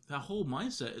mindset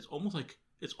is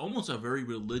almost a very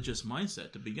religious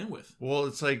mindset to begin with. Well,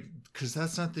 it's like, because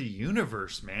that's not the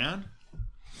universe, man.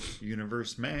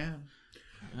 Universe, man.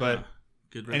 But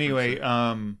good anyway,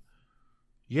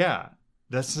 yeah,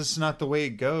 that's just not the way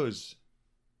it goes.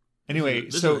 Anyway,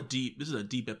 this is a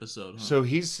deep episode. Huh? So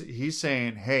he's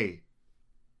saying, hey,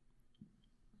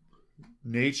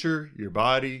 nature, your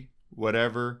body,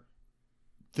 whatever,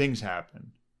 things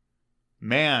happen.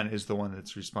 Man is the one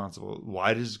that's responsible.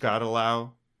 Why does God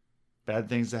allow bad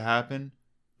things to happen?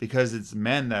 Because it's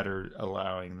men that are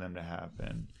allowing them to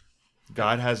happen.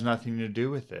 God has nothing to do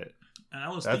with it. And I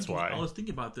was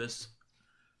thinking about this.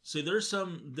 See, there's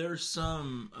some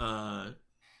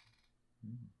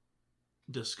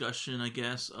discussion, I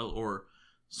guess, or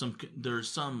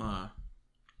there's some I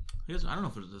guess I don't know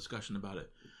if there's a discussion about it,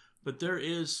 but there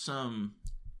is some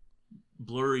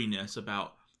blurriness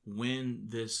about when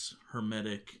this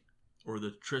Hermetic or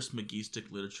the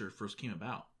Trismegistic literature first came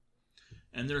about.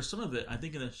 And there's some of it, I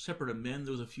think in the Shepherd of Men,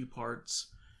 there was a few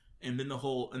parts, and then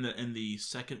in the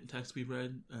second text we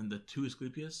read, and the two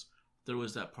Asclepius, there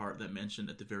was that part that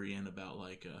mentioned at the very end about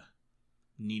like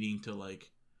needing to like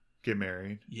get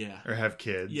married, yeah, or have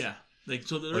kids, yeah. Like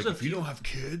so, there's like if you don't have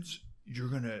kids, you're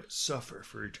gonna suffer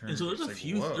for eternity. And so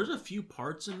there's a few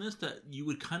parts in this that you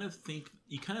would kind of think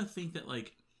that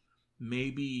like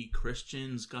maybe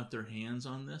Christians got their hands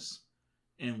on this,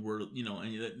 and were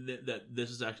and that this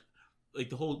is actually like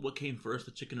the whole what came first,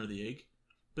 the chicken or the egg.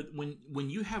 But when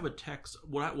you have a text,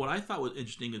 what I thought was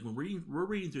interesting is when we're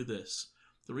reading through this,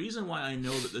 the reason why I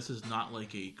know that this is not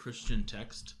like a Christian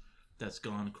text that's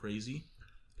gone crazy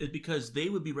is because they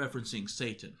would be referencing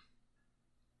Satan.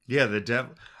 Yeah, the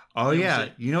devil. Oh, yeah.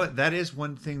 You know what? That is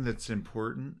one thing that's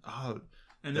important. Oh,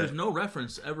 and there's no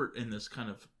reference ever in this kind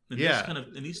of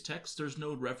in these texts. There's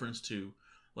no reference to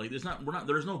like there's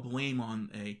no blame on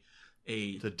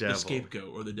the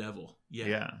scapegoat or the devil.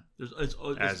 Yeah. It's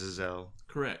Azazel.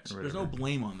 Correct. There's no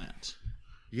blame on that.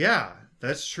 Yeah,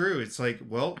 that's true. It's like,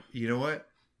 well, you know what?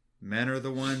 Men are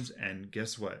the ones, and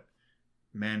guess what?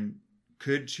 Men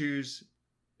could choose,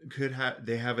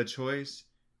 they have a choice.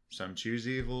 Some choose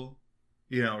evil,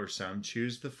 or some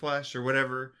choose the flesh, or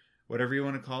whatever you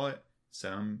want to call it.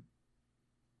 Some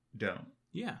don't.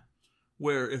 Yeah.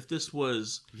 Where if this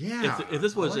was, if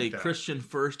this was like a Christian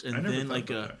first, and then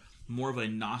like more of a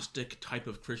Gnostic type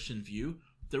of Christian view,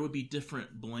 there would be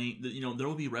different blame. There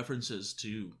would be references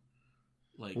to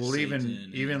like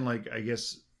Satan even like I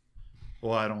guess.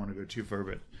 Well, I don't want to go too far,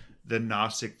 but the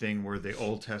Gnostic thing where the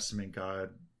Old Testament God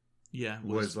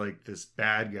was like this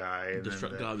bad guy. And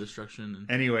God of destruction.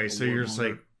 Anyway, so you're just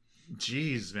like,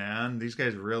 geez, man, these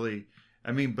guys really...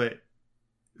 I mean, but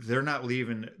they're not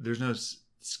leaving... There's no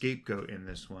scapegoat in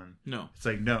this one. No. It's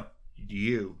like, no,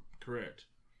 you. Correct.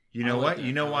 You know what?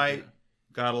 You know why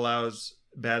God allows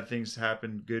bad things to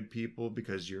happen, good people?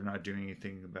 Because you're not doing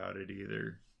anything about it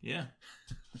either. Yeah.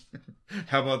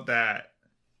 How about that?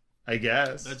 I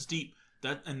guess that's deep.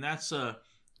 That's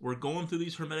we're going through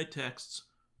these Hermetic texts.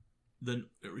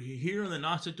 Here in the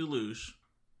Gnostic Deluge,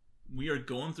 we are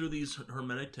going through these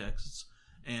Hermetic texts,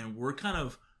 and we're kind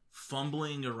of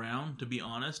fumbling around, to be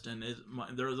honest. And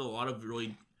there's a lot of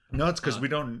really it's because we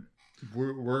don't.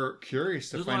 We're curious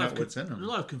to find out what's in them. There's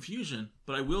a lot of confusion,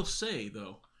 but I will say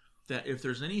though that if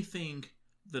there's anything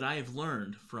that I have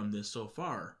learned from this so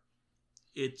far,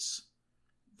 it's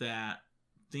that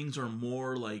things are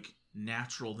more like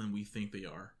natural than we think they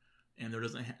are, and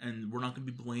and we're not going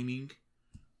to be blaming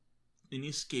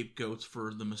any scapegoats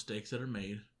for the mistakes that are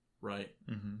made, right?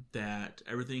 Mm-hmm. That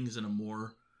everything is in a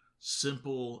more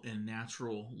simple and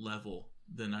natural level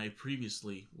than I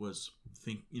previously was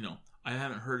I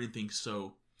haven't heard anything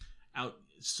so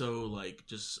like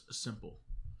just simple.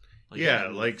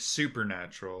 Like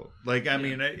supernatural. Like I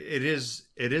mean, it is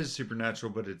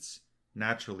supernatural, but it's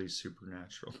naturally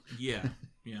supernatural. Yeah.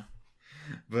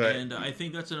 But and I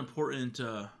think that's an important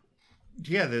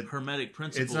the Hermetic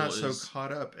principle. It's not so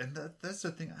caught up, and that's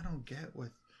the thing I don't get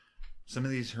with some of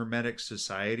these Hermetic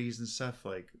societies and stuff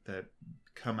like that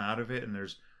come out of it, and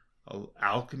there's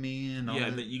alchemy and all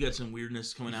that. Yeah, you got some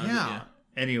weirdness coming out of it. Yeah.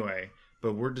 Anyway,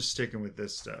 but we're just sticking with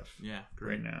this stuff. Yeah,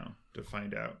 right now to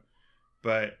find out.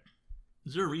 But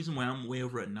is there a reason why I'm way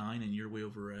over at 9 and you're way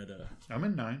over at? I'm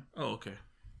in 9. Oh, okay.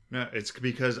 No, it's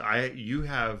because you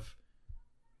have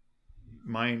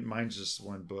mine. Mine's just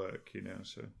one book,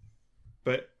 So,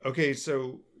 but okay,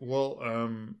 so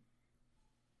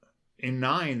in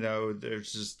 9 though,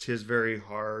 there's just 'tis very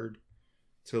hard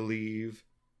to leave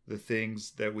the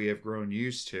things that we have grown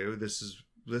used to. This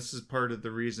is part of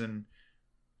the reason,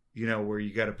 where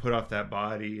you got to put off that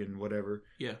body and whatever.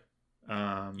 Yeah.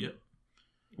 Yep.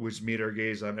 Which meet our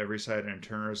gaze on every side and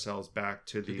turn ourselves back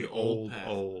to the old.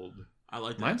 I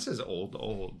like that. Mine says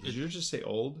old. Did yours just say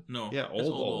old? No. Yeah,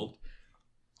 old.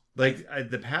 Like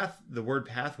the word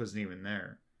path wasn't even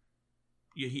there.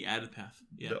 Yeah, he added path.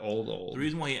 Yeah. The old. The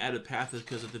reason why he added path is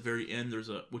because at the very end there's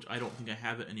which I don't think I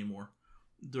have it anymore.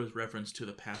 There's reference to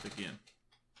the path again.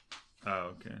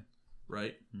 Oh, okay.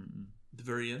 Right? Mm-mm. At the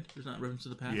very end, there's not reference to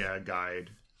the path? Yeah, guide,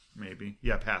 maybe.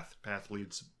 Yeah, path. Path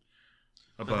leads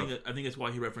above. I think that's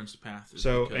why he referenced path.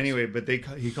 So, anyway, but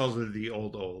he calls it the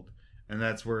old. And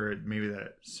that's where maybe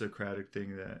that Socratic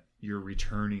thing that you're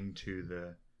returning to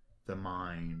the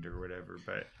mind or whatever.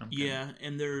 But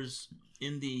and there's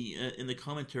in the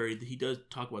commentary he does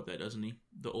talk about that, doesn't he?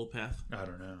 The old path. I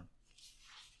don't know.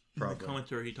 Probably. In the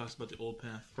commentary, he talks about the old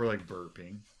path. We're like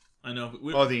burping. I know.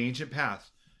 The ancient path.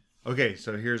 Okay,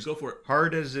 so go for it.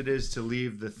 Hard as it is to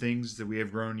leave the things that we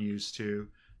have grown used to,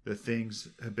 the things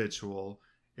habitual,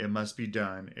 it must be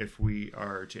done if we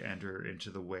are to enter into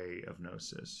the way of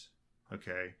gnosis.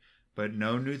 Okay, but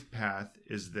no new path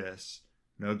is this,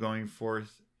 no going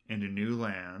forth into new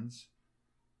lands.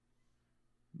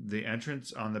 The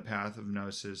entrance on the path of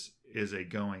gnosis is a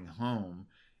going home.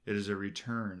 It is a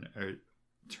return, a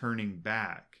turning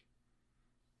back,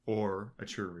 or a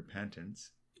true repentance.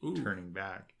 Ooh, turning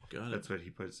back. That's what he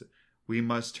puts it. We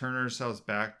must turn ourselves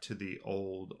back to the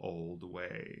old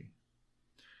way.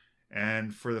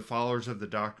 And for the followers of the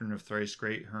doctrine of thrice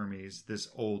great Hermes, this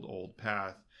old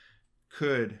path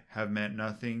could have meant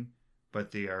nothing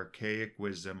but the archaic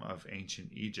wisdom of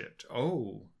ancient Egypt.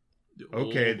 Oh,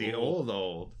 okay, the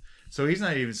old. So he's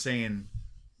not even saying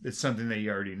it's something that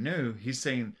you already knew. He's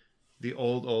saying the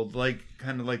old, like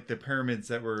kind of like the pyramids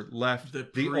that were left. The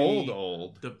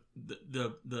old. The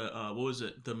what was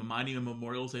it? The mining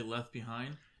memorials they left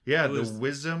behind. Yeah, the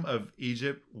wisdom of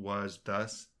Egypt was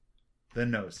thus the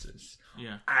gnosis.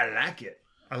 Yeah, I like it.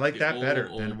 I like that better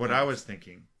than what I was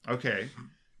thinking. Okay.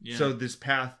 Yeah. So this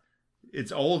path,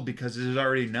 it's old because it is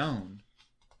already known.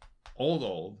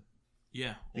 Old.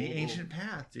 Yeah. The ancient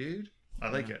path, dude. I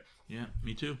like it. Yeah,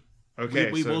 me too.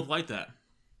 Okay. We both like that.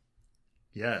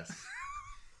 Yes.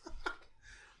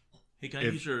 Hey, can I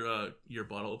use your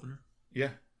bottle opener?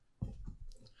 Yeah.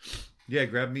 Yeah,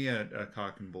 grab me a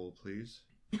cock and bull, please.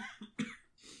 I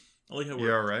like how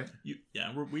you all right?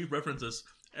 We reference this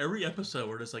every episode.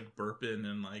 We're just like burping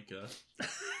and like...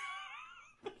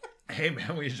 Hey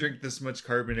man, we drink this much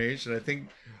carbonation.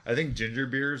 I think ginger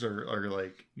beers are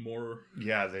like more.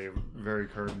 Yeah, they're very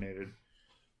carbonated.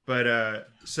 But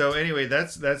so anyway,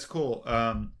 that's cool.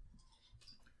 And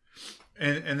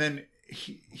then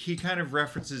he kind of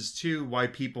references too why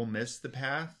people miss the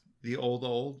path, the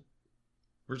old.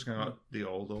 We're just gonna go the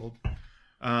old.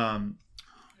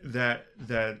 That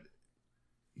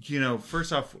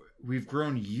first off, we've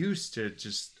grown used to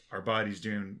just our bodies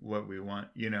doing what we want,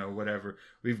 whatever.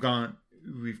 We've kind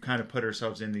of put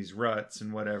ourselves in these ruts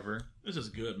and whatever. This is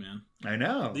good, man. I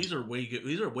know. These are way good.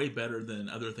 These are way better than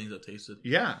other things I've tasted.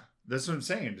 Yeah, that's what I'm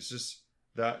saying. It's just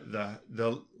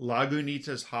the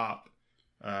Lagunitas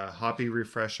hoppy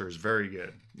refresher is very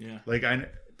good. Yeah. Like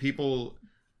people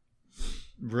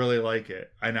really like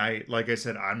it. And like I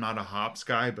said, I'm not a hops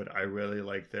guy, but I really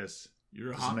like this.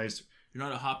 You're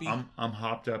not a hoppy? I'm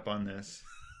hopped up on this.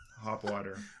 Hop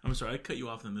water. I'm sorry, I cut you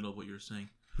off in the middle of what you were saying.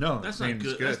 No, that's not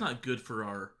good. That's not good for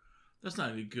our. That's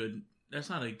not a good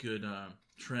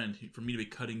trend for me to be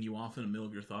cutting you off in the middle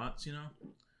of your thoughts.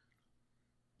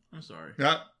 I'm sorry.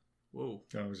 Yeah. Whoa.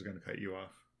 I was going to cut you off.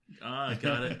 I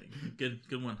got it.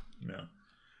 Good one.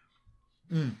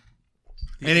 No.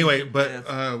 Anyway,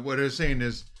 but what I was saying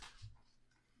is,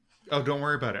 don't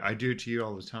worry about it. I do it to you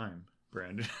all the time,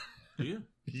 Brandon. Do you?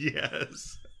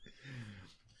 Yes.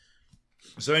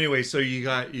 So anyway, so you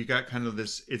got kind of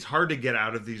this. It's hard to get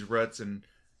out of these ruts and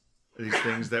these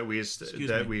things that we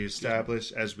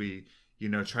establish as we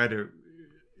try to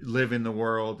live in the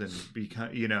world and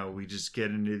become. We just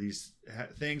get into these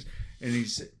things. And he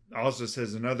also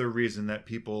says another reason that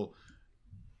people,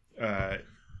 aren't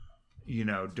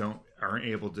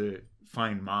able to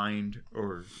find mind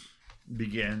or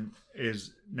begin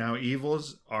is now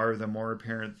evils are the more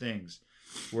apparent things.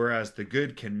 Whereas the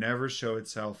good can never show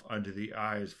itself unto the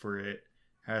eyes, for it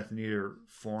hath neither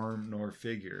form nor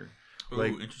figure. Oh,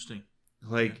 like, interesting.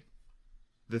 Like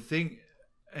the thing,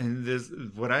 and this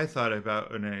what I thought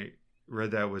about when I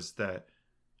read that was that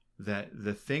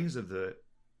the things of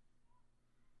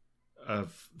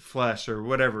flesh or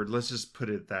whatever, let's just put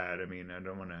it that. I mean, I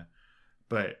don't want to,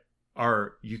 but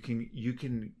you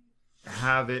can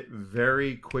have it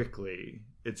very quickly.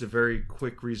 It's a very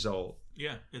quick result.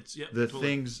 Yeah, it's the totally.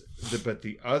 Things, but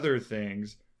the other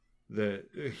things,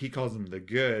 he calls them the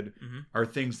good, are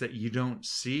things that you don't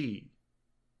see.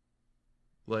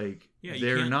 Like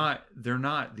they're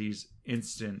not these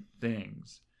instant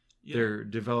things. Yeah. They're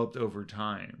developed over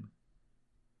time.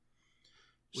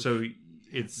 So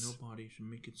it's no body should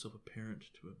make itself apparent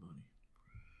to a body.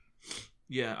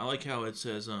 Yeah, I like how it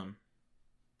says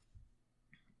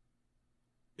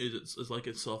it's like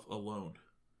itself alone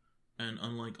and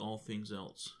unlike all things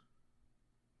else.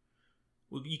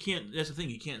 Well, you can't. That's the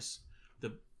thing. You can't.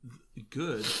 The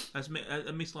good.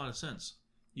 That makes a lot of sense.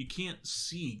 You can't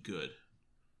see good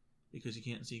because you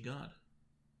can't see God.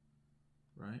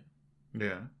 Right?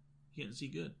 Yeah. You can't see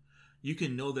good. You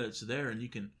can know that it's there, and you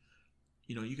can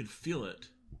feel it,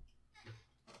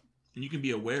 and you can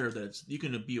be aware that you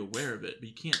can be aware of it, but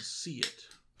you can't see it.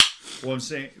 Well, I'm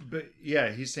saying, but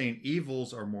yeah, he's saying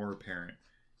evils are more apparent.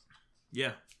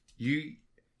 Yeah. You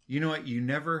know what? You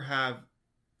never have.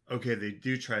 Okay, they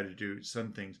do try to do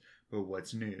some things, but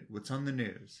what's new? What's on the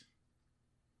news?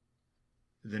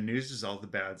 The news is all the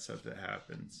bad stuff that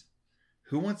happens.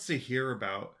 Who wants to hear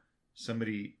about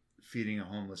somebody feeding a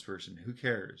homeless person? Who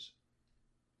cares?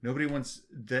 Nobody wants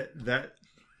that.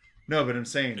 No, but I'm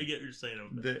saying. I get what you're saying.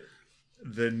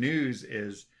 The news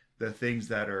is the things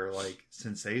that are like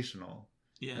sensational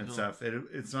and stuff.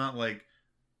 It's not like.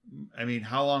 I mean,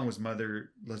 how long was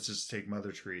let's just take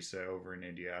Mother Teresa over in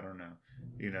India. I don't know.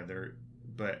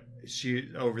 But she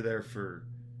over there for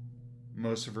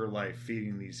most of her life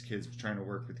feeding these kids, trying to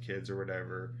work with kids or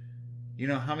whatever.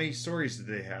 How many stories did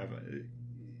they have?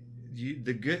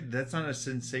 The good, that's not a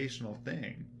sensational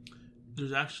thing.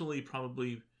 There's actually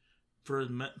probably for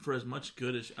as much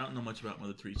good as I don't know much about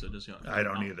Mother Teresa. I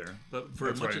don't either. But for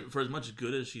as much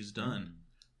good as she's done,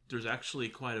 there's actually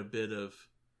quite a bit of.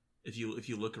 If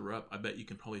you look her up, I bet you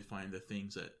can probably find the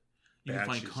things that you can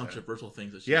find controversial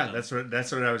things that she's done.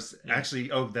 That's what I was actually.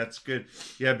 Oh, that's good.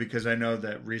 Yeah, because I know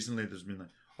that recently there's been like,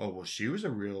 oh well, she was a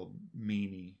real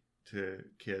meanie to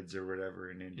kids or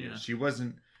whatever in India. Yeah. She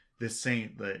wasn't this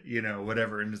saint that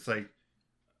whatever, and it's like,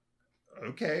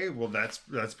 okay, well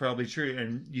that's probably true.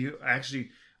 And you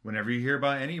actually, whenever you hear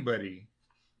about anybody,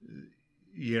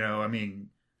 I mean,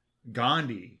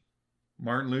 Gandhi.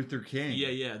 Martin Luther King.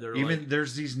 Yeah.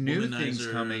 There's these new things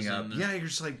coming up. Yeah, you're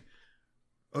just like,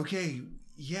 okay,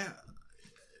 yeah.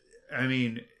 I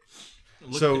mean,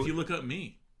 if you look up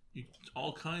me,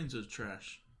 all kinds of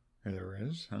trash. There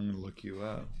is. I'm gonna look you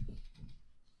up.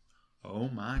 Oh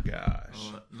my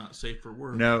gosh. Not safe for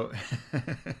work. No.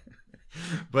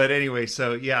 But anyway,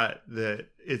 so yeah,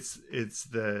 it's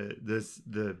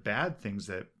the bad things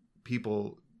that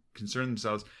people concern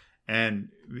themselves. And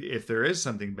if there is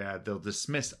something bad, they'll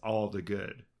dismiss all the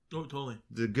good. Oh, totally.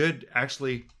 The good,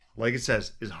 actually, like it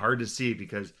says, is hard to see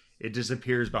because it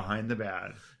disappears behind the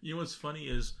bad. You know what's funny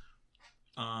is,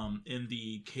 in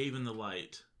the Cave in the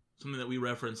Light, something that we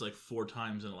referenced like 4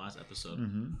 times in the last episode.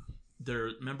 Mm-hmm.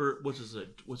 Remember what's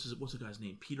the guy's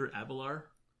name? Peter Abelard.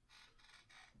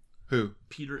 Who?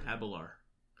 Peter Abelard.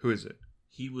 Who is it?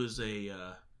 He was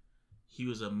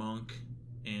a monk,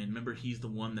 and remember he's the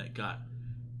one that got.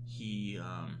 He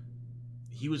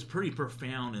was pretty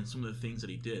profound in some of the things that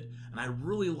he did, and I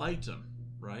really liked him.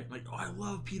 Right, like I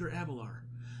love Peter Abelard,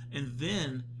 and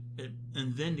then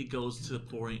it goes to the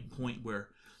point where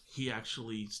he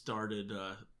actually started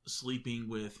sleeping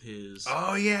with his.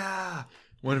 Oh yeah,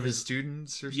 one of his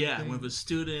students or something. Yeah, one of his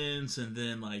students, and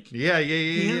then like he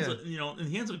ends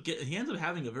up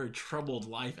having a very troubled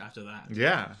life after that.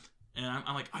 Yeah, and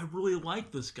I'm like, I really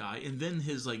like this guy, and then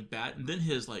his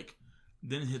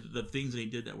the things that he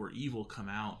did that were evil come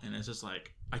out, and it's just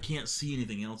like I can't see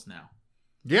anything else now.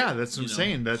 Yeah, that's what I'm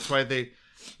saying. That's why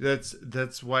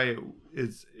that's why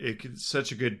it's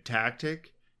such a good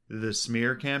tactic, the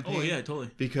smear campaign. Oh yeah,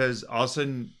 totally. Because all of a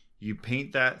sudden you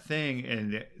paint that thing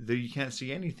and you can't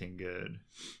see anything good.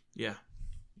 Yeah.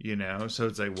 So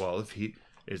it's like, well,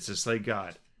 it's just like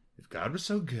God. If God was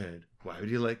so good, why would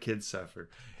he let kids suffer?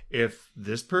 If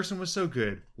this person was so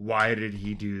good, why did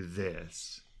he do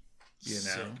this?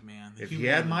 Sick, man. If he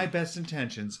had my best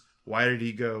intentions, why did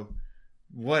he go,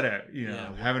 whatever,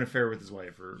 have an affair with his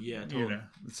wife or, totally.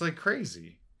 It's like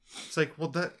crazy. It's like, well,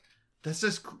 that's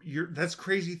just, that's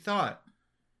crazy thought.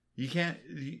 You can't,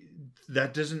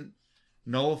 that doesn't,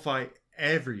 nullify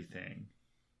everything.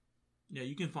 Yeah,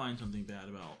 you can find something bad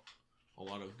about a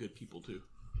lot of good people too.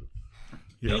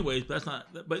 Yep. Anyways, that's not.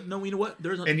 But no, you know what?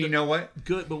 You know what?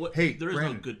 Good, but what? Hey, there is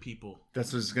Brandon, no good people.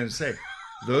 That's what I was gonna say.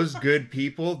 Those good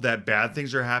people that bad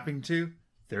things are happening to,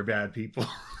 they're bad people.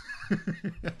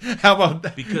 How about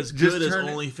that? Because good is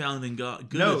only found in God.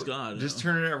 Good is God. Just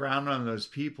turn it around on those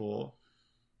people.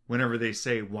 Whenever they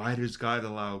say, "Why does God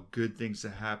allow good things to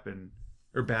happen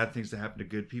or bad things to happen to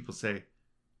good people?" Say,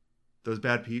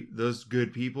 those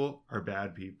good people are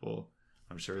bad people.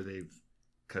 I'm sure they've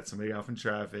cut somebody off in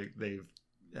traffic. They've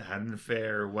had an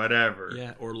affair, whatever.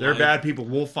 Yeah, or they're bad people.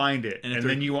 We'll find it, and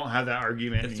then you won't have that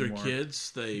argument if anymore. If they're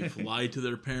kids, they've lied to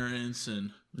their parents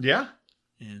and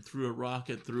threw a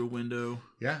rocket through a window.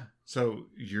 Yeah. So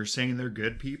you're saying they're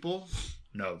good people?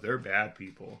 No, they're bad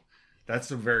people.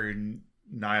 That's a very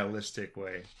nihilistic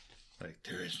way. Like,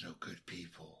 there is no good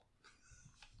people.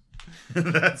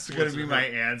 That's going to be my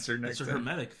answer next time. It's a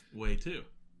hermetic way too,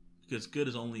 because good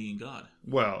is only in God.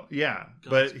 Well, yeah,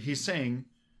 but he's saying,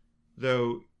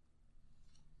 though,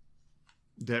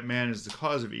 that man is the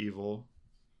cause of evil,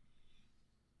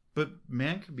 but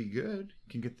man can be good,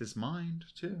 can get this mind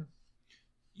too.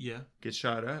 Yeah, get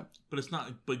shot up, but it's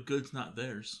not. But good's not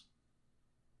theirs.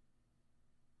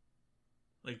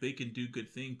 Like, they can do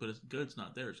good things, but good's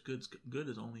not theirs. Good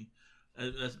is only,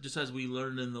 just as we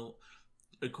learned in the,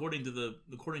 according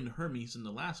to Hermes in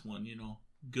the last one. You know,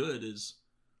 good is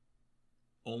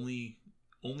only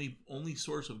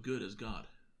source of good is God.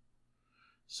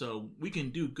 So we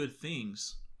can do good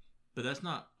things, but that's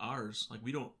not ours. Like,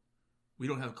 we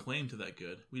don't have claim to that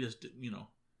good. We just,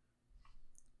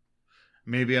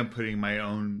 Maybe I'm putting my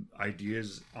own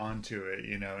ideas onto it,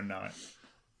 not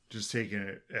just taking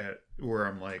it at where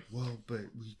I'm like, well, but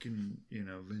we can,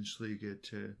 eventually get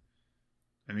to.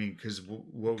 I mean, because what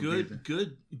would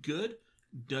good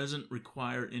doesn't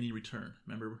require any return.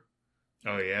 Remember?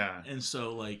 Oh yeah. And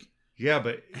so, like, yeah,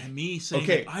 but me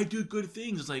saying I do good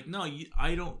things, it's like, no,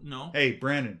 I don't know. Hey,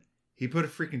 Brandon, he put a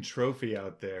freaking trophy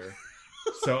out there,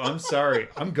 so I'm sorry,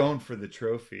 I'm going for the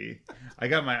trophy. I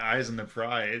got my eyes on the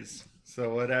prize.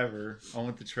 So whatever, I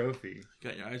want the trophy.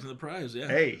 Got your eyes on the prize, yeah.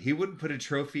 Hey, he wouldn't put a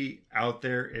trophy out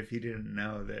there if he didn't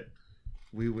know that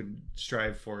we would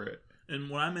strive for it. And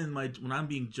when I'm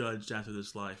being judged after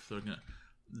this life,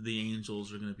 the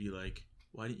angels are gonna be like,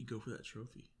 "Why didn't you go for that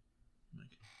trophy?" I'm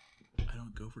like, I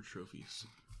don't go for trophies.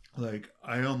 Like,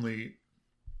 I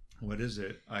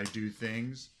do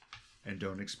things and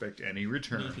don't expect any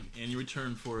return. Any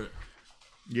return for it.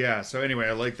 Yeah, so anyway,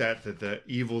 I like that the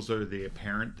evils are the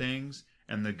apparent things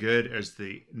and the good is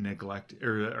the neglect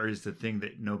or is the thing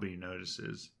that nobody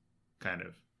notices, kind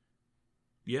of.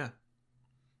 Yeah.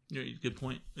 Yeah, good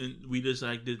point. And we just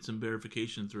did some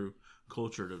verification through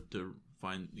culture to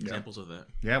find examples of that.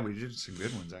 Yeah, we did some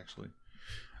good ones actually.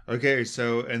 Okay,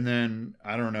 so and then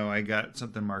I don't know, I got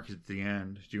something marked at the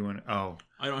end. Do you want? Oh,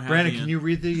 I don't have. Brandon, can you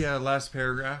read the last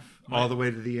paragraph all the way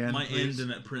to the end? My please? end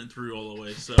didn't print through all the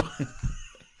way, so.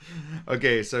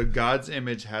 Okay, so God's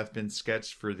image hath been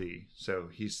sketched for thee. So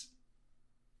he's,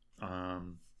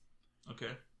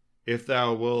 okay. If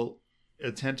thou wilt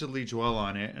attentively dwell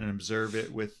on it and observe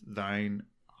it with thine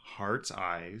heart's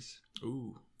eyes.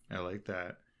 Ooh, I like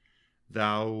that.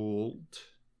 Thou'lt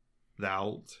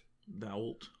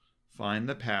find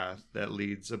the path that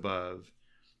leads above.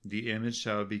 The image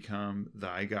shall become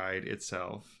thy guide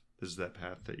itself. This is that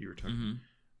path that you were talking.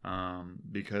 Mm-hmm.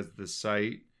 Because the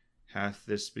sight hath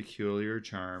this peculiar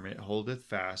charm, it holdeth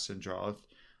fast and draweth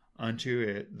unto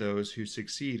it those who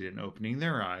succeed in opening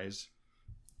their eyes,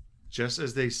 just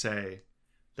as they say,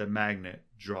 the magnet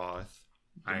draweth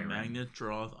iron. The magnet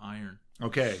draweth iron.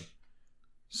 Okay,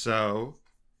 so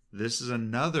this is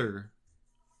another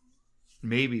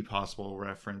maybe possible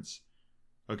reference.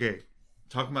 Okay,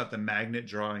 talking about the magnet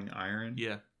drawing iron.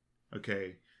 Yeah.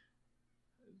 Okay.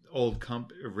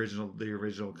 The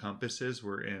original compasses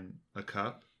were in a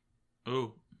cup.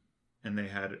 Oh, and they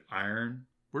had iron.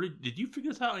 Where did you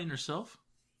figure this out in yourself,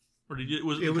 or it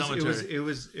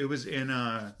was in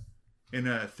a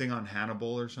thing on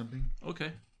Hannibal or something?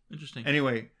 Okay, interesting.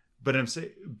 Anyway, but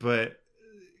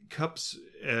cups.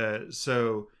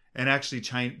 So and actually,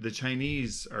 the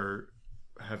Chinese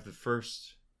have the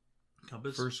first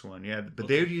compass. First one, yeah. But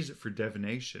they would use it for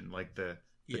divination, like the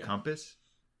compass.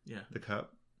 Yeah, the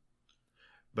cup.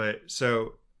 But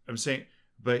so I'm saying,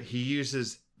 but he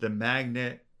uses the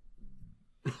magnet.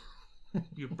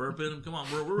 You burping him? Come on,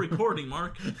 we're recording,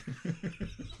 Mark.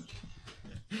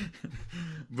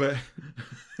 But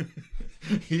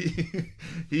he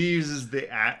uses the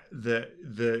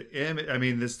image. I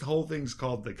mean, this whole thing's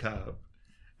called the cup,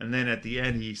 and then at the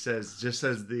end he says, just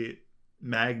as the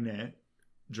magnet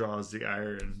draws the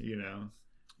iron,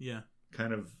 Yeah.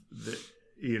 Kind of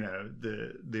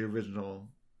the original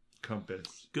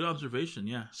compass. Good observation,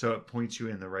 yeah. So it points you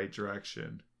in the right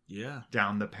direction. Yeah.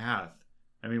 Down the path.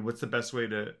 I mean, what's the best way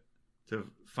to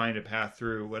find a path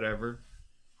through whatever?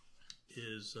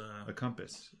 Is a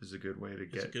compass is a good way to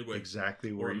get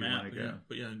exactly or where you map, want to go. Yeah.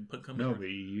 But yeah, put compass. No, but you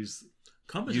use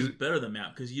compass is better than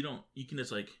map because you can just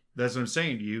like. That's what I'm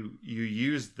saying. You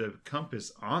use the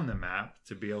compass on the map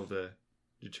to be able to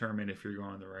determine if you're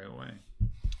going the right way.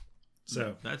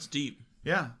 So that's deep.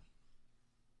 Yeah.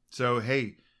 So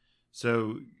hey,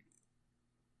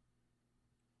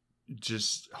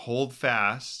 just hold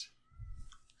fast.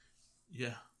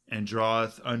 Yeah. And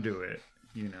draweth unto it.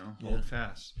 Hold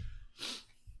fast.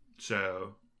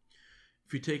 So,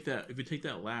 if you take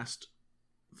that last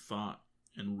thought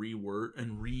and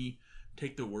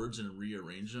take the words and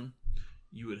rearrange them,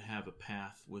 you would have a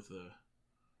path with a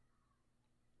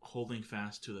holding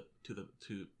fast to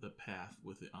the path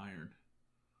with the iron.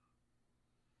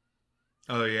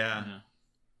 Oh yeah.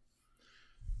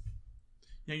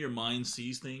 Your mind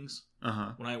sees things.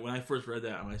 When I first read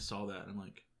that and I saw that, I'm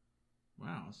like,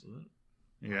 wow.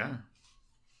 Yeah.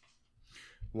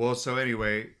 Well, so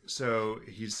anyway,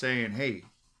 he's saying, hey,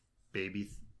 baby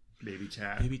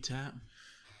tap. Baby tap.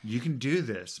 You can do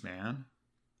this, man.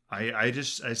 I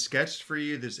sketched for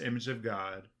you this image of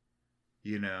God,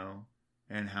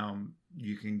 and how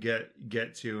you can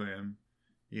get to him,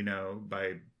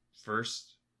 by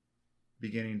first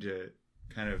beginning to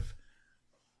kind of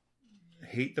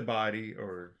hate the body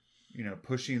or,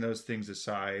 pushing those things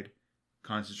aside,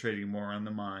 concentrating more on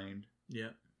the mind.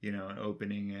 Yeah. And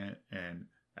opening it and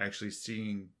actually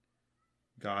seeing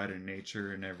God and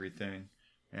nature and everything.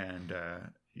 And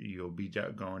you'll be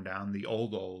going down the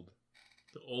old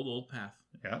path.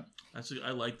 Yeah.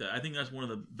 I like that. I think that's one of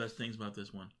the best things about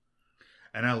this one.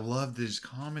 And I love this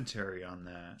commentary on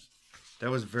that. That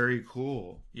was very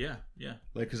cool. Yeah, yeah.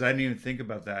 Like, because I didn't even think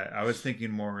about that. I was thinking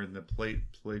more in the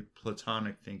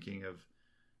Platonic thinking of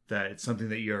that it's something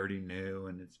that you already knew.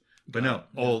 And it's, but no,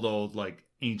 old, like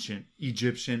ancient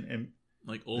Egyptian, and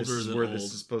like older this is than where old.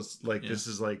 This is supposed to, like, this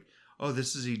is like, oh,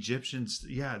 this is Egyptians.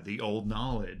 Yeah, the old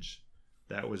knowledge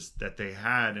that they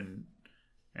had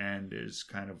and is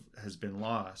kind of has been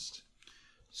lost.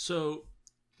 So,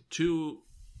 to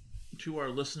our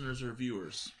listeners or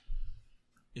viewers,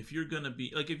 if you're gonna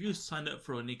be like, if you signed up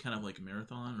for any kind of like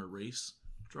marathon or race,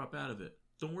 drop out of it.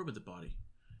 Don't worry about the body.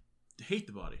 Hate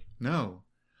the body. No,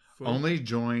 only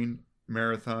join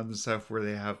marathons and stuff where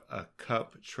they have a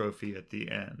cup trophy at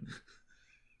the end.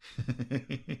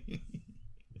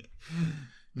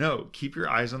 No, keep your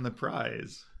eyes on the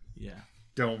prize. Yeah.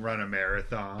 Don't run a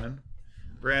marathon.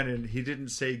 Brandon, he didn't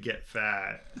say get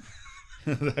fat.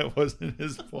 That wasn't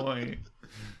his point.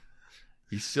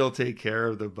 You still take care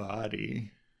of the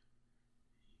body.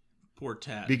 Poor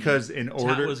Tat. Because in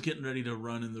order... Tat was getting ready to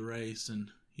run in the race, and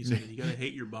he said, you gotta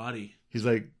hate your body. He's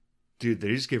like, dude, they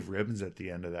just give ribbons at the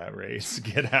end of that race.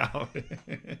 Get out.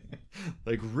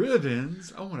 Like,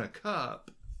 ribbons? I want a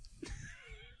cup.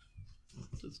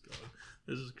 Let's go.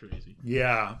 This is crazy.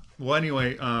 Yeah. Well,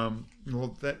 anyway,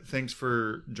 thanks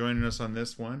for joining us on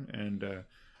this one. And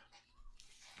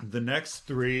the next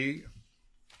three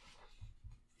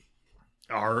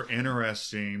are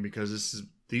interesting because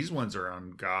these ones are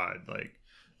on God. Like,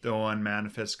 the one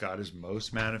manifest God is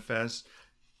most manifest.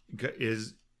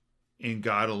 Is in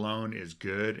God alone is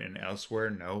good, and elsewhere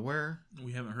nowhere.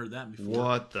 We haven't heard that before.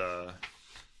 What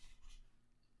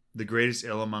the greatest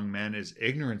ill among men is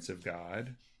ignorance of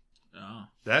God. Oh,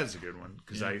 that's a good one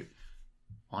because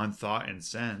on thought and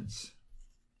sense,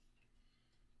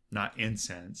 not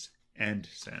incense, and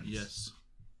sense. Yes.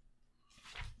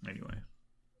 Anyway,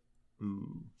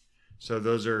 ooh. So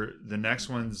those are the next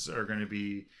ones are going to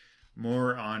be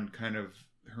more on kind of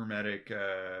hermetic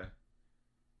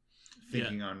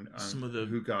thinking on some of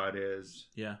who God is.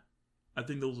 Yeah, I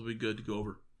think those will be good to go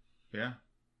over. Yeah.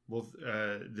 Well,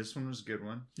 this one was a good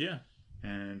one. Yeah.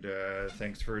 And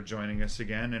thanks for joining us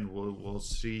again, and we'll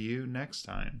see you next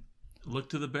time. Look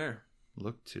to the bear.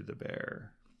 Look to the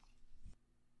bear.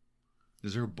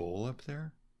 Is there a bull up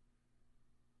there?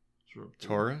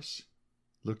 Taurus?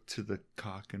 Look to the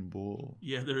cock and bull.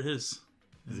 Yeah, there is.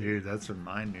 Dude, that's what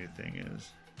my new thing is.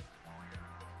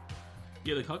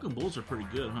 Yeah, the cock and bulls are pretty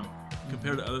good, huh?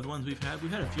 Compared to other ones we've had.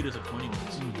 We've had a few disappointing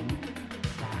ones. Mm-hmm.